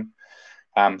game.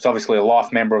 He's obviously a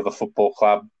life member of the football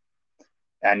club.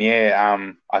 And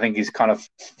yeah, I think he's kind of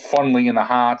fondly in the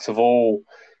hearts of all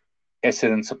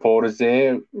Essendon supporters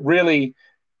there. Really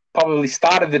probably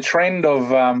started the trend of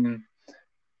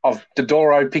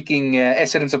Dodoro picking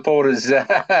Essendon supporters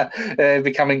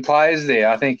becoming players there.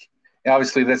 I think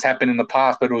obviously that's happened in the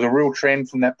past, but it was a real trend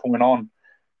from that point on.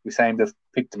 We seem to have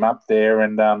picked him up there.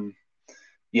 And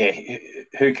yeah,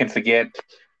 who can forget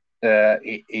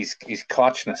his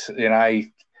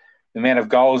clutchness, the amount of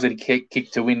goals that he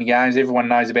kicked to win the games. Everyone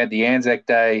knows about the Anzac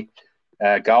Day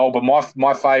goal, but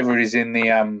my favourite is in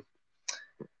the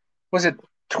was it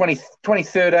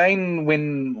 2013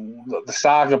 when the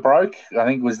saga broke? I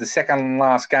think it was the second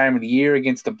last game of the year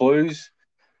against the Blues.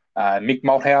 Mick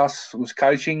Malthouse was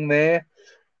coaching there,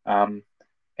 and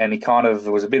he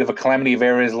there was a bit of a calamity of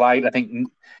errors late. I think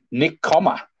Nick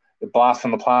Comer, the blast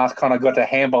from the past, kind of got to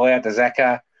handball out to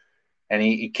Zaka, and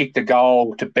he kicked a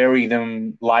goal to bury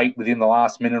them late within the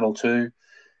last minute or two.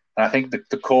 And I think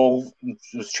the call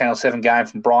was Channel 7 game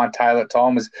from Brian Taylor at the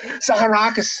time was,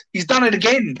 Zaharakis, he's done it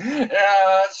again. To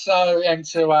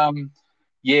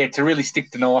really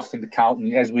stick the knife into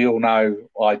Carlton, as we all know,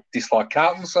 I dislike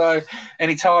Carlton. So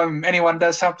anytime anyone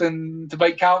does something to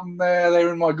beat Carlton,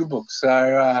 they're in my good books.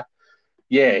 So,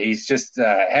 he's just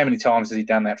how many times has he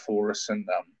done that for us? And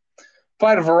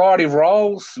played a variety of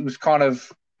roles. It was kind of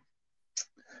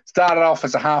started off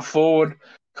as a half forward,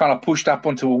 kind of pushed up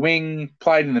onto a wing,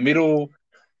 played in the middle.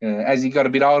 As he got a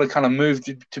bit older, kind of moved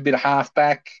to a bit of half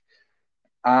back.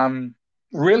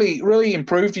 Really, really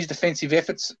improved his defensive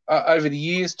efforts over the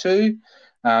years too.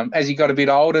 As he got a bit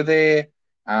older there,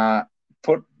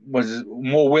 was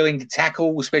more willing to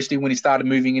tackle, especially when he started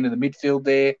moving into the midfield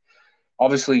there.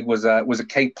 Obviously was a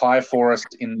key player for us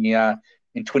in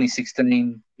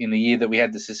 2016, in the year that we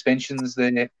had the suspensions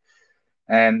there.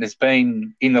 And has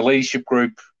been in the leadership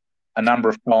group a number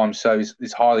of times, so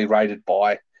he's highly rated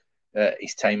by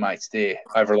his teammates there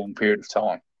over a long period of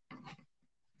time.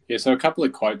 Yeah, so a couple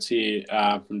of quotes here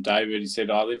from David. He said,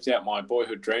 I lived out my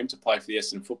boyhood dream to play for the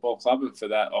Essendon Football Club, and for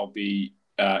that I'll be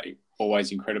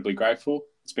always incredibly grateful.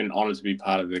 It's been an honour to be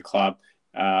part of the club.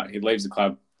 He leaves the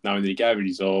club knowing that he gave it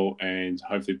his all and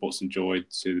hopefully brought some joy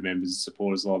to the members and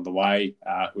supporters along the way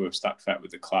who have stuck fat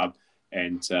with the club,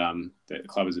 and the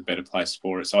club is a better place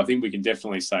for it. So I think we can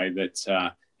definitely say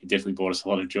that he definitely brought us a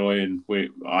lot of joy. And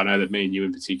I know that me and you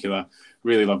in particular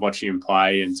really love watching him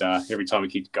play. And every time we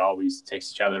kicked a goal, we used to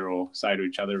text each other or say to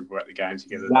each other, we're at the game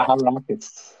together.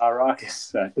 Harakis.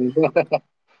 So,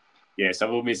 yeah,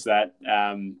 so we'll miss that.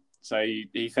 So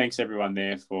he thanks everyone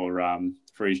there for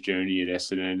his journey at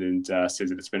Essendon, and says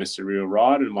that it's been a surreal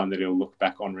ride and one that he'll look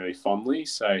back on really fondly.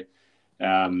 So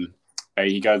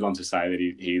he goes on to say that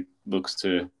he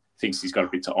thinks he's got a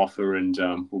bit to offer, and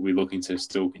will be looking to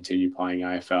still continue playing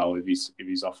AFL if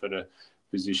he's offered a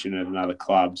position at another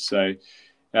club. So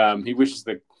he wishes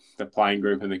the playing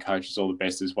group and the coaches all the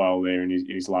best as well there in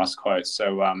his last quote.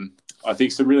 So I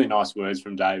think some really nice words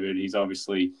from David. He's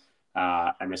obviously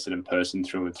an Essendon person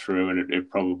through and through, and it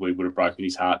probably would have broken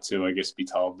his heart to, I guess, be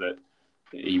told that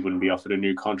he wouldn't be offered a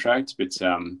new contract. But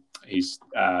he's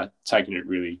taken it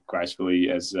really gracefully,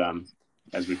 as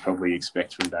we'd probably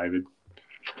expect from David.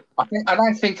 I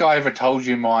don't think I ever told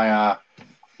you my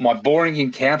boring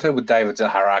encounter with David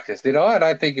Zaharakis, did I? I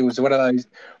don't think it was one of those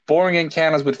boring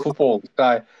encounters with football.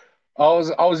 So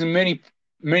I was in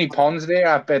Moonee Ponds there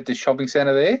up at the shopping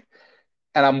centre there,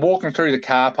 and I'm walking through the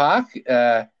car park,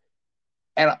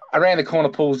 and around the corner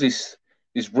pulls this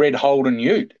red Holden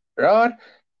Ute, right?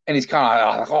 And he's kind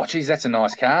of like, oh, geez, that's a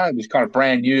nice car. It was kind of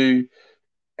brand new.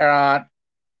 And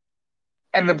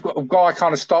the guy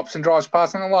kind of stops and drives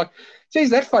past, and I'm like,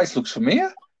 geez, that face looks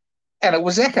familiar. And it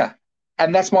was Zeka.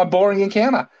 And that's my boring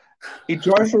encounter. He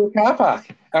drove through a car park,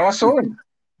 and I saw him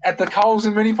at the Coles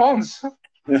in Moonee Ponds.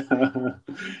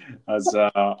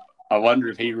 I wonder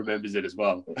if he remembers it as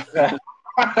well.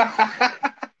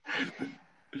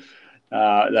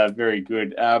 Very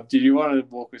good. Did you want to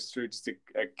walk us through just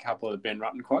a couple of Ben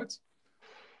Rutten quotes?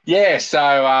 Yeah,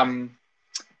 so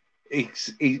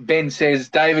Ben says,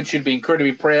 David should be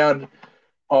incredibly proud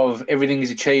of everything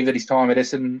he's achieved at his time at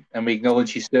Essendon, and we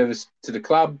acknowledge his service to the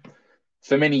club.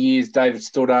 For many years, David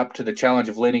stood up to the challenge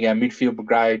of leading our midfield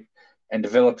brigade and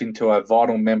developed into a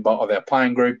vital member of our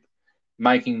playing group,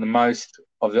 making the most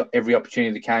of every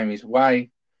opportunity that came his way.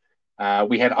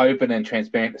 We had open and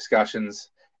transparent discussions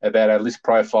about our list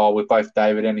profile with both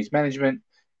David and his management,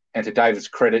 and to David's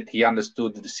credit, he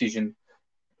understood the decision.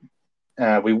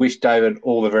 We wish David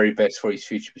all the very best for his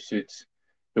future pursuits.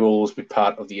 He will always be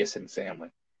part of the Essendon family.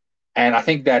 And I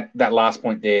think that last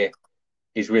point there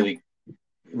is really,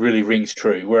 really rings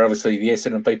true. We're obviously the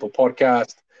Essendon People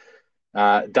podcast.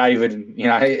 David,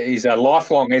 he's a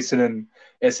lifelong Essendon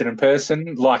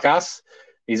person like us.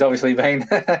 He's obviously been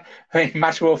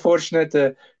much more fortunate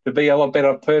to be a lot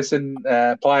better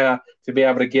player, to be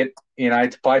able to get,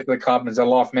 to play for the club as a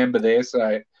life member there.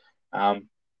 So I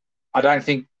don't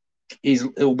think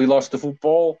he'll be lost to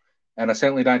football, and I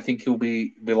certainly don't think he'll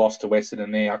be lost to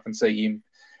Essendon there. I can see him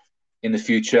in the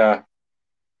future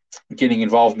getting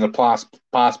involved in the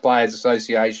Past Players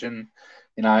Association.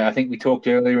 I think we talked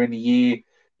earlier in the year,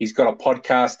 he's got a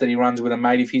podcast that he runs with a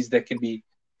mate of his that can be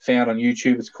found on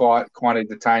YouTube. It's quite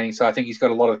entertaining. So I think he's got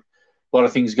a lot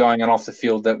of things going on off the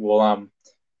field that will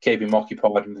keep him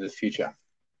occupied into the future.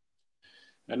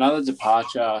 Another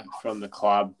departure from the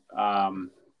club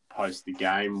post the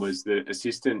game was the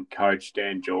assistant coach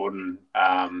Dan Jordan.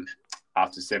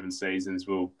 After 7 seasons,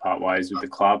 will part ways with the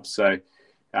club. So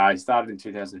he started in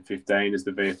 2015 as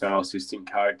the VFL assistant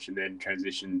coach, and then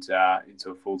transitioned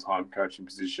into a full-time coaching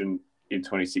position in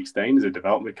 2016 as a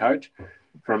development coach.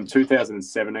 From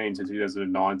 2017 to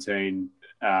 2019,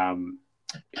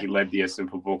 he led the Essendon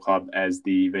Football Club as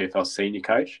the VFL senior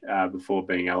coach before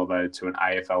being elevated to an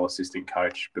AFL assistant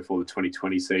coach before the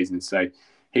 2020 season. So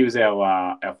he was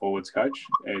our forwards coach,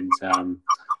 and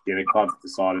the club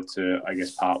decided to, I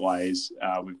guess, part ways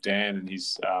with Dan, and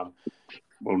his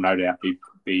will no doubt be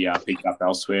picked up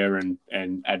elsewhere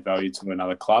and add value to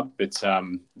another club. But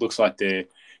looks like they're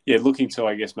looking to,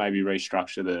 I guess, maybe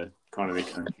restructure the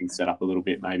coaching setup a little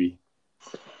bit, maybe.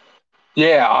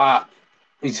 Yeah,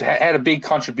 he's had a big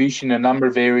contribution in a number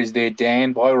of areas there,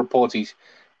 Dan. By reports, he's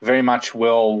very much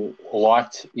well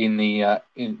liked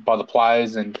by the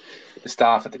players and the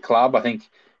staff at the club. I think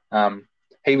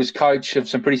he was coach of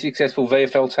some pretty successful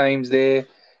VFL teams there.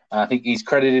 I think he's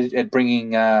credited at bringing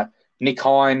Nick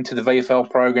Hine to the VFL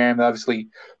program. They obviously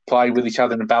played with each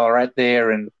other in Ballarat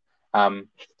there, and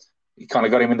he kind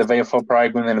of got him in the VFL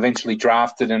program, and then eventually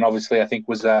drafted. And obviously, I think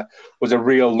was a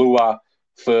real lure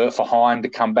for Hine to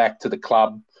come back to the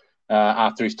club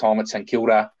after his time at St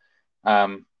Kilda.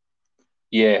 It'll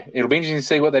be interesting to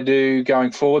see what they do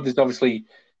going forward. There's obviously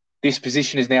this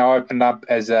position is now opened up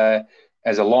as a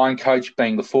line coach,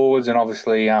 being the forwards, and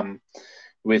obviously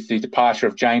with the departure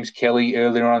of James Kelly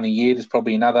earlier on in the year, there's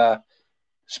probably another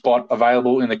spot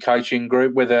available in the coaching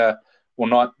group. Whether or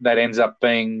not that ends up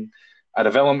being a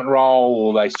development role,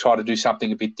 or they try to do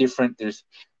something a bit different, there's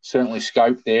certainly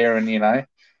scope there. And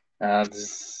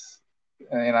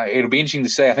it'll be interesting to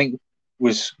see. I think it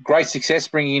was great success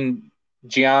bringing in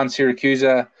Gian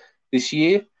Siracusa this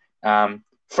year.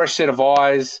 Fresh set of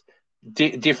eyes,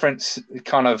 different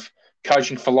kind of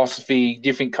coaching philosophy,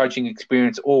 different coaching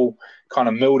experience, all kind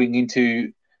of melding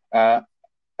into a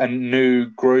new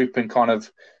group and kind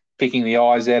of picking the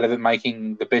eyes out of it,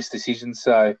 making the best decisions.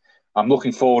 So I'm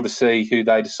looking forward to see who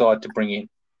they decide to bring in.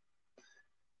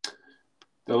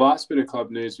 The last bit of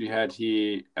club news we had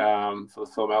here for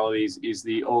the formalities is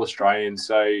the All-Australian.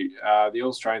 So the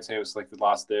All-Australian team was selected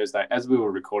last Thursday. As we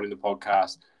were recording the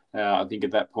podcast, I think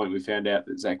at that point we found out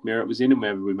that Zach Merrett was in, and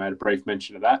maybe we made a brief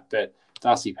mention of that. But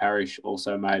Darcy Parish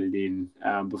also made it in.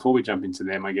 Before we jump into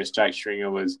them, I guess Jake Stringer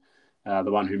was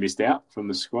the one who missed out from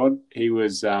the squad. He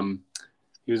was a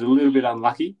little bit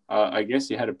unlucky. I guess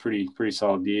he had a pretty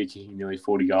solid year, kicking nearly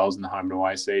 40 goals in the home and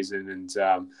away season,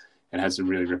 and had some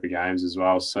really ripper games as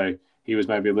well. So he was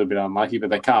maybe a little bit unlucky, but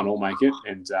they can't all make it.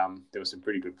 And there were some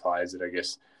pretty good players that I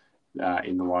guess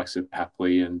in the likes of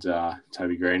Papley and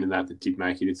Toby Green and that did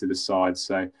make it into the side.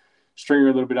 So Stringer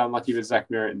a little bit unlucky, but Zach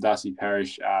Merrett and Darcy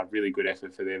Parish, really good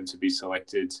effort for them to be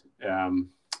selected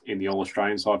in the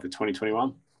All-Australian side for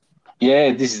 2021.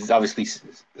 Yeah, this is obviously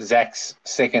Zach's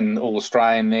second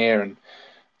All-Australian there and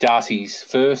Darcy's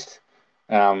first.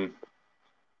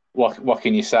 What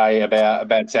can you say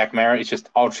about Zach Merrett? He's just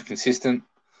ultra consistent.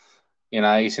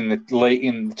 He's in the league,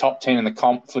 in the top 10 in the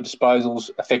comp for disposals,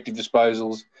 effective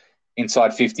disposals,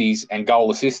 inside 50s, and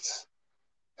goal assists.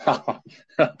 What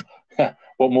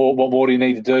more do you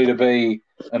need to do to be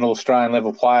an Australian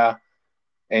level player?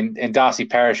 And Darcy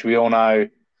Parish, we all know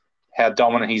how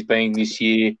dominant he's been this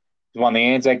year. He won the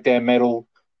Anzac Day medal.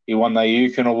 He won the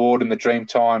Yukon Award in the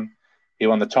Dreamtime. He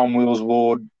won the Tom Wills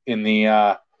Award in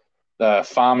the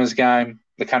Farmers game,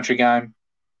 the country game.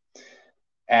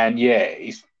 And,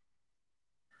 he's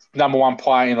number one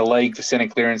player in the league for centre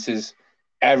clearances,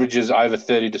 averages over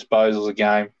 30 disposals a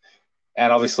game,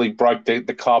 and obviously broke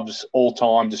the club's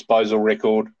all-time disposal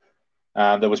record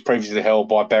that was previously held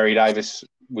by Barry Davis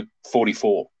with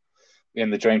 44 in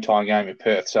the Dreamtime game at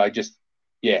Perth. So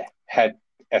had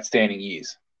outstanding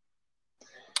years.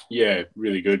 Yeah,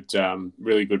 really good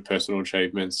personal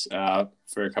achievements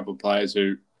for a couple of players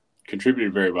who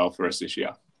contributed very well for us this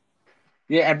year.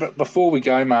 Yeah, and before we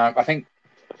go, Mark, I think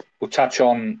we'll touch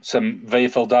on some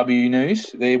VFLW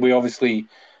news. We obviously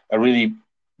are really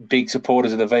big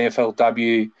supporters of the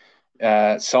VFLW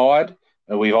side.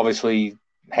 We've obviously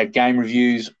had game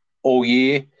reviews all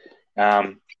year.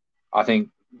 I think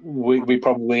we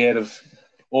probably, out of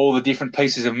all the different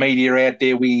pieces of media out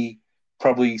there, we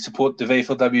probably support the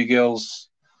VFLW girls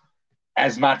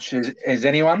as much as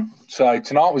anyone. So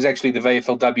tonight was actually the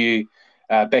VFLW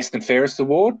Best and Fairest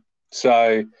Award.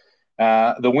 So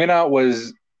the winner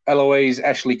was Eloise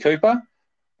Ashley Cooper.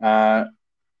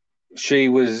 She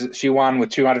won with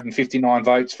 259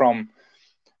 votes from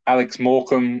Alex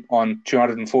Morecambe on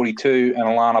 242 and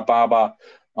Alana Barber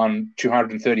on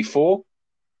 234.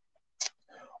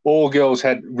 All girls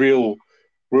had real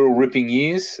ripping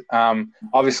years.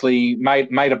 Obviously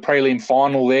made a prelim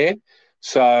final there.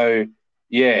 So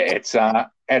it's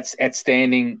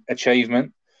outstanding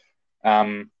achievement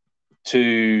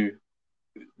to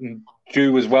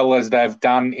do as well as they've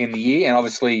done in the year, and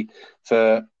obviously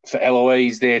for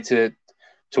Eloise there to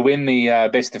win the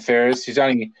Best and Fairest. She's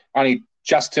only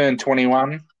just turned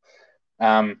 21.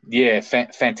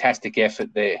 Fantastic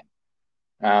effort there.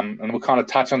 And we'll kind of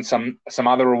touch on some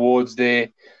other awards there.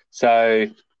 So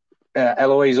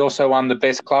Eloise also won the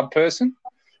Best Club Person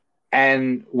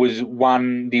and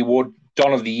won the award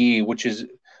Don of the Year, which is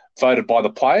voted by the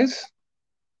players.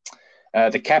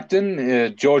 The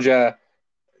captain, Georgia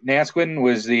Nausquin,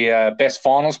 was the best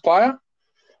finals player.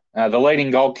 The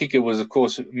leading goal kicker was, of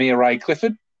course, Mia Ray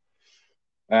Clifford.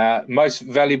 Most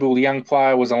valuable young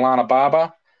player was Alana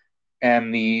Barber.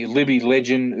 And the Libby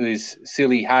legend is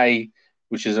Silly Hay,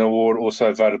 which is an award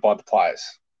also voted by the players.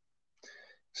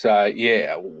 So,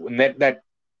 and that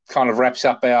kind of wraps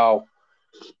up our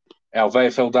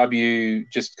VFLW,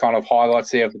 just kind of highlights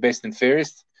there of the best and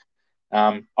fairest.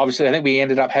 Obviously, I think we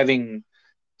ended up having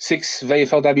 6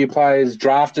 VFLW players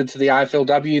drafted to the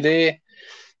AFLW there,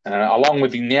 along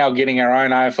with now getting our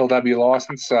own AFLW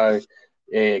license. So,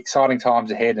 exciting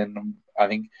times ahead. And I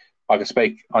think I can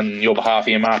speak on your behalf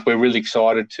here, Mark. We're really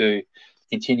excited to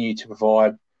continue to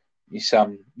provide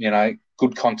some,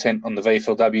 good content on the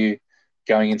VFLW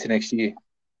going into next year.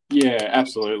 Yeah,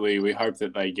 absolutely. We hope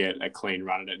that they get a clean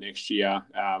run at it next year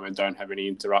and don't have any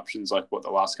interruptions like what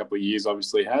the last couple of years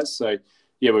obviously has. So,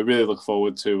 we really look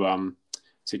forward to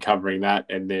covering that,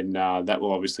 and then that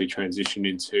will obviously transition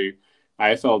into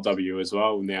AFLW as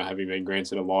well, now having been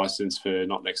granted a license for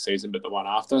not next season but the one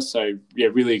after. So yeah,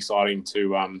 really exciting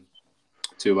to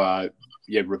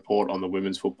report on the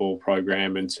women's football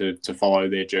program and to follow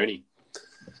their journey.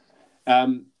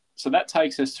 So that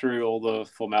takes us through all the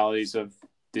formalities of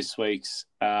this week's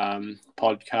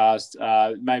podcast.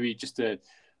 Maybe just a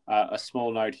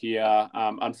small note here.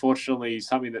 Unfortunately,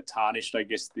 something that tarnished, I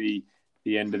guess, the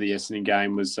end of the Essendon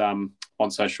game was on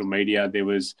social media. There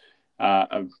was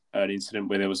an incident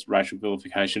where there was racial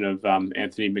vilification of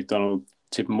Anthony McDonald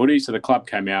Tipper. So the club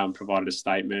came out and provided a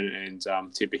statement, and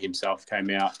Tipper himself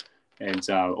came out and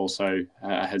also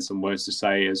had some words to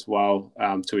say as well.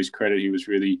 To his credit, he was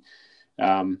really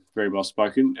very well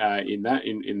spoken in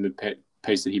the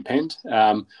piece that he penned.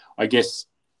 I guess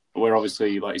we're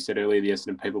obviously, like you said earlier, the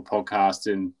Essendon People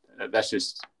podcast, and that's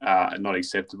just not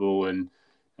acceptable. And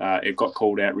it got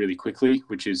called out really quickly,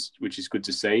 which is good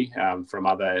to see from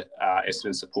other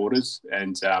Essendon supporters.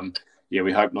 And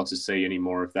we hope not to see any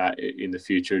more of that in the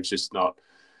future. It's just not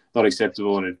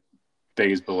acceptable, and it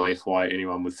beggars belief why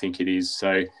anyone would think it is.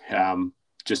 So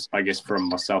just, I guess, from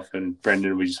myself and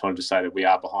Brendan, we just wanted to say that we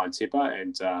are behind Tipper,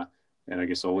 and I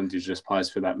guess all Indigenous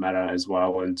players for that matter as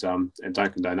well, and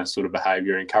don't condone that sort of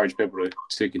behaviour. Encourage people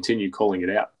to continue calling it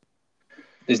out.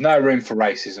 There's no room for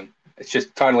racism. It's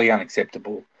just totally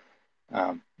unacceptable.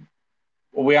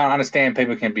 We understand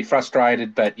people can be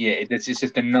frustrated, but yeah, it's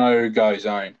just a no-go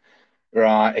zone,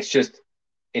 right?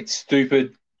 It's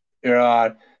stupid,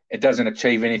 right? It doesn't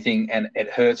achieve anything, and it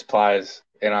hurts players.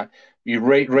 You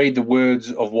read the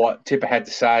words of what Tipper had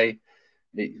to say.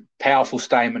 The powerful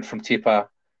statement from Tipper.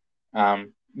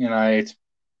 We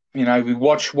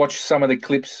watch some of the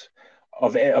clips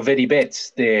of Eddie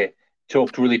Betts there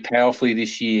talked really powerfully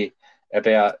this year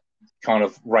about kind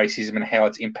of racism and how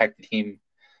it's impacted him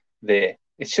there.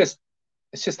 It's just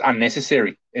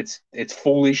unnecessary. It's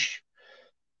foolish.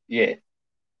 Yeah.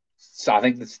 So I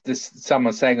think this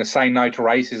someone saying say no to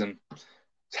racism.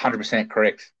 It's 100%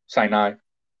 correct. Say no.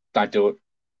 Don't do it.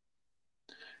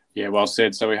 Yeah, well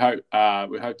said. So we hope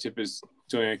Tipper's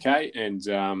doing okay, and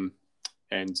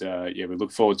we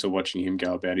look forward to watching him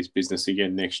go about his business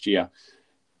again next year.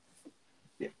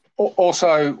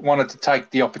 Also wanted to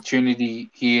take the opportunity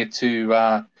here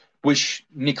to wish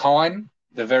Nick Hine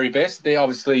the very best. He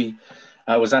obviously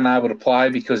was unable to play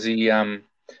because he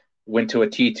went to a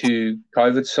Tier 2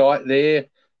 COVID site there.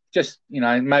 Just,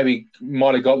 maybe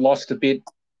might have got lost a bit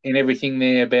in everything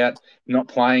there about not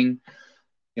playing.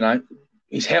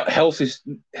 His health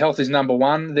is number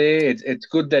one there. It's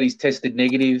good that he's tested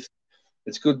negative.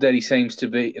 It's good that he seems to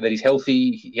be, that he's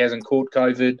healthy. He hasn't caught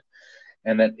COVID,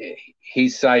 and that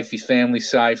he's safe, his family's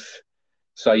safe.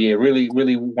 So yeah, really,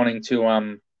 really wanting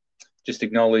to just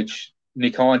acknowledge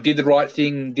Nick Hine did the right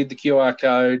thing, did the QR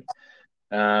code.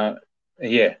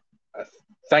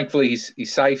 Thankfully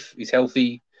he's safe, he's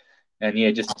healthy, and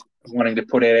yeah, just wanting to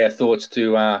put out our thoughts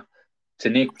to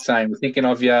Nick, saying we're thinking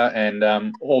of you, and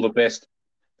all the best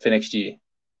for next year.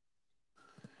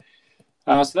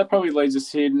 So that probably leads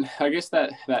us in. I guess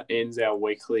that ends our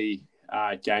weekly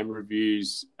game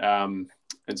reviews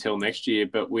until next year.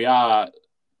 But we are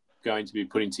going to be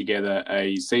putting together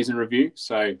a season review.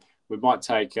 So we might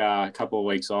take a couple of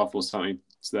weeks off or something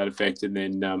to that effect, and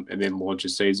then launch a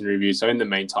season review. So in the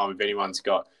meantime, if anyone's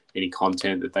got any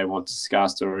content that they want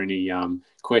discussed or any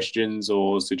questions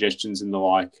or suggestions and the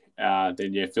like,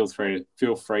 then yeah, feel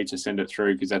free to send it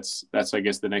through, because that's I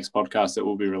guess the next podcast that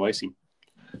we'll be releasing.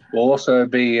 We'll also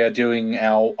be doing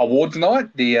our awards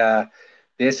night, the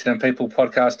Essendon People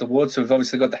Podcast Awards. So we've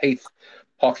obviously got the Heath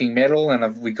Hocking Medal,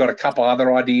 and we've got a couple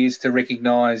other ideas to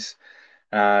recognise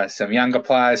some younger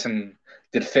players and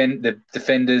the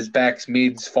defenders, backs,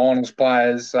 mids, finals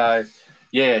players. So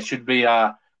yeah, it should be.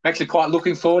 I'm actually quite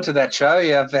looking forward to that show.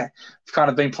 Yeah, I've kind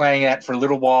of been playing out for a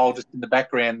little while just in the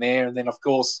background there, and then of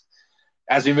course,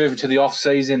 as we move into the off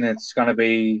season, it's going to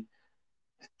be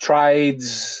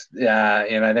trades,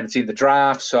 then it's in the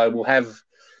draft. So we'll have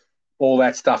all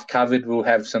that stuff covered. We'll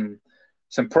have some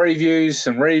previews,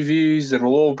 some reviews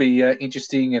that'll all be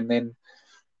interesting, and then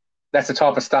that's the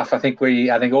type of stuff I think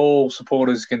all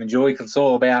supporters can enjoy, because it's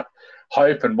all about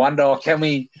hope and wonder. Can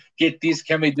we get this?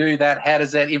 Can we do that? How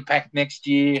does that impact next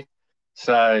year?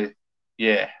 So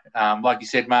yeah, like you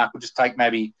said, Mark, we'll just take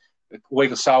maybe a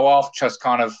week or so off, just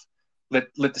kind of let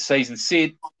the season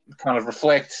sit, kind of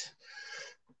reflect.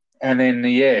 And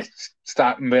then,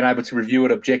 start being able to review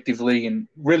it objectively and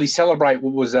really celebrate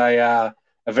what was a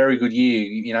very good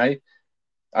year.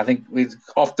 I think we've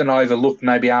often overlooked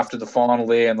maybe after the final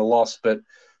there and the loss, but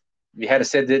if you had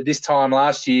said that this time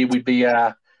last year we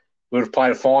would have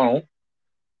played a final,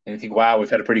 and you think, wow, we've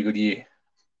had a pretty good year.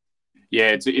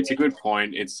 Yeah, it's a good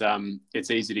point. It's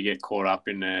easy to get caught up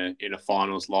in a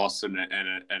finals loss and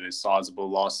a sizable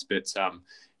loss, but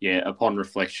yeah, upon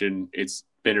reflection, it's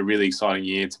been a really exciting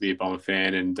year to be a Bomber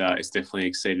fan, and it's definitely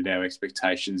exceeded our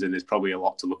expectations. And there's probably a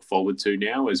lot to look forward to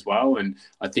now as well. And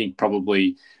I think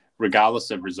probably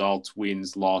regardless of results,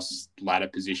 wins, loss, ladder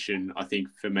position, I think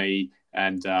for me,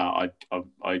 and I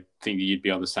think that you'd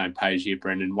be on the same page here,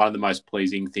 Brendan. One of the most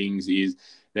pleasing things is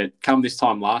that come this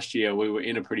time last year, we were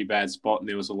in a pretty bad spot and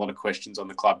there was a lot of questions on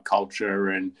the club culture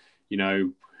and, you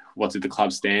know, what did the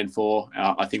club stand for?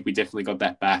 I think we definitely got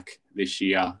that back this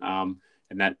year. And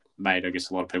that made, I guess,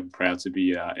 a lot of people proud to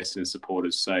be Essendon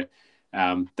supporters. So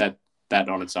that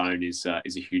on its own is a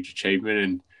huge achievement.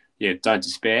 And, yeah, don't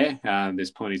despair.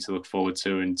 There's plenty to look forward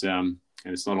to and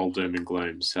it's not all doom and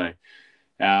gloom. So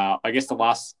I guess the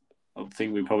last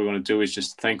thing we probably want to do is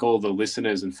just thank all the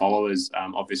listeners and followers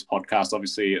of this podcast.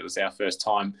 Obviously, it was our first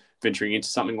time venturing into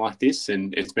something like this,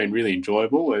 and it's been really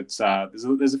enjoyable. It's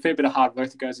there's a fair bit of hard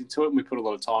work that goes into it, and we put a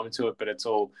lot of time into it, but it's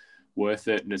all worth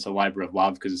it, and it's a labour of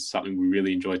love because it's something we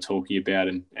really enjoy talking about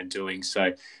and doing.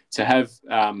 So to have,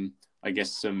 I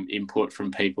guess, some input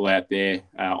from people out there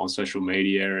on social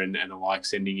media and the like,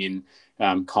 sending in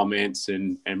comments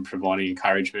and providing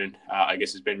encouragement, I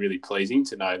guess has been really pleasing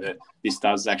to know that this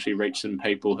does actually reach some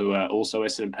people who are also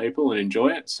Essendon people and enjoy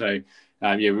it. So,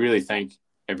 yeah, we really thank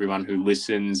everyone who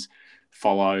listens,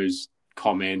 follows,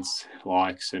 comments,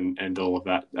 likes, and all of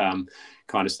that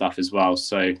kind of stuff as well.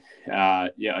 So,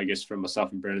 yeah, I guess from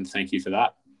myself and Brendan, thank you for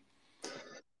that.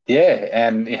 Yeah,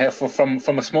 and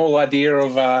from a small idea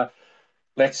of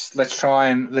let's try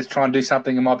and do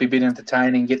something that might be a bit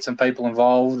entertaining, get some people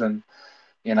involved, and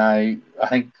I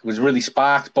think it was really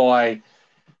sparked by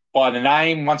the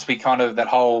name. Once we kind of that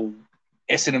whole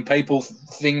Essendon people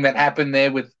thing that happened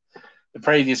there with the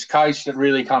previous coach, that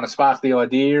really kind of sparked the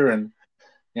idea. And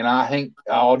I think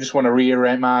I just want to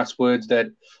reiterate Mark's words that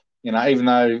even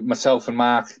though myself and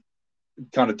Mark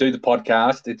kind of do the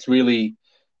podcast, it's really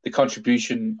the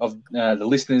contribution of the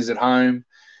listeners at home,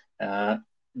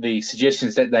 the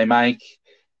suggestions that they make.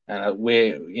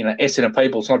 Where Essendon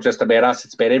people, it's not just about us;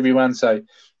 it's about everyone. So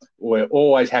we're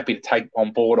always happy to take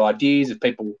on board ideas. If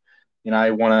people,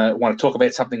 want to talk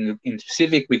about something in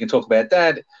specific, we can talk about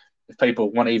that. If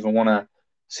people want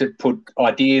to put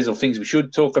ideas or things we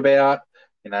should talk about,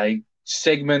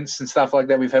 segments and stuff like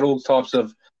that, we've had all types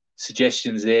of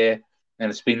suggestions there, and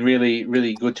it's been really,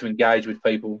 really good to engage with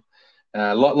people.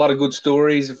 A lot of good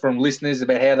stories from listeners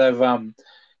about how they've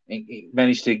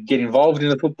managed to get involved in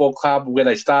the football club, where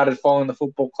they started following the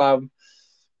football club.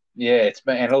 Yeah,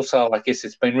 and also I guess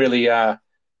it's been really,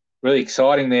 really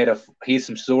exciting there to hear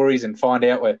some stories and find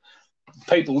out where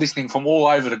people listening from all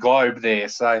over the globe there.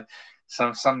 So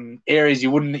some areas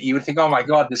you would think, oh my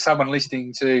God, there's someone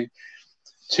listening to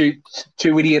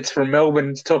two idiots from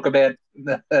Melbourne to talk about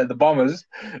the Bombers.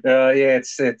 Yeah,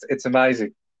 it's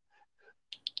amazing.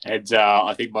 And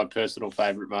I think my personal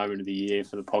favourite moment of the year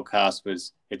for the podcast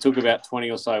was it took about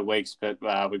 20 or so weeks, but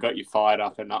we got you fired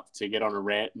up enough to get on a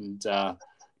rant and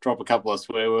drop a couple of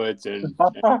swear words and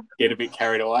get a bit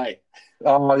carried away.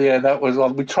 Oh yeah, that was.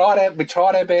 We tried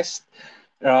our best.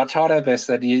 Tried our best.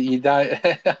 That you don't.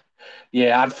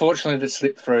 Yeah, unfortunately, that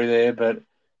slipped through there, but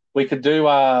we could do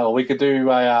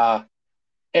a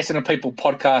Essendon People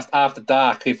podcast after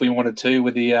dark if we wanted to,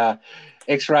 with the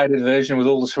X-rated version with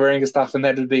all the swearing and stuff, and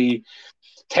that would be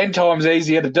 10 times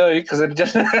easier to do because it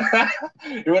just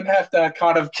you wouldn't have to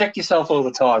kind of check yourself all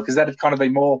the time, because that'd kind of be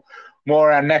more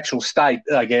our natural state,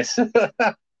 I guess.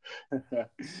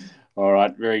 All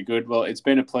right, very good. Well, it's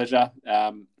been a pleasure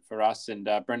for us. And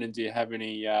Brendan, do you have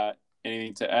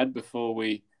anything to add before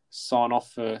we sign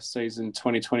off for season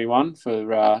 2021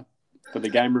 for the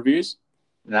game reviews?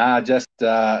 Nah, just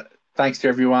thanks to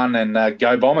everyone, and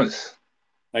go Bombers.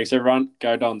 Thanks, everyone.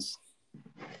 Go Dons.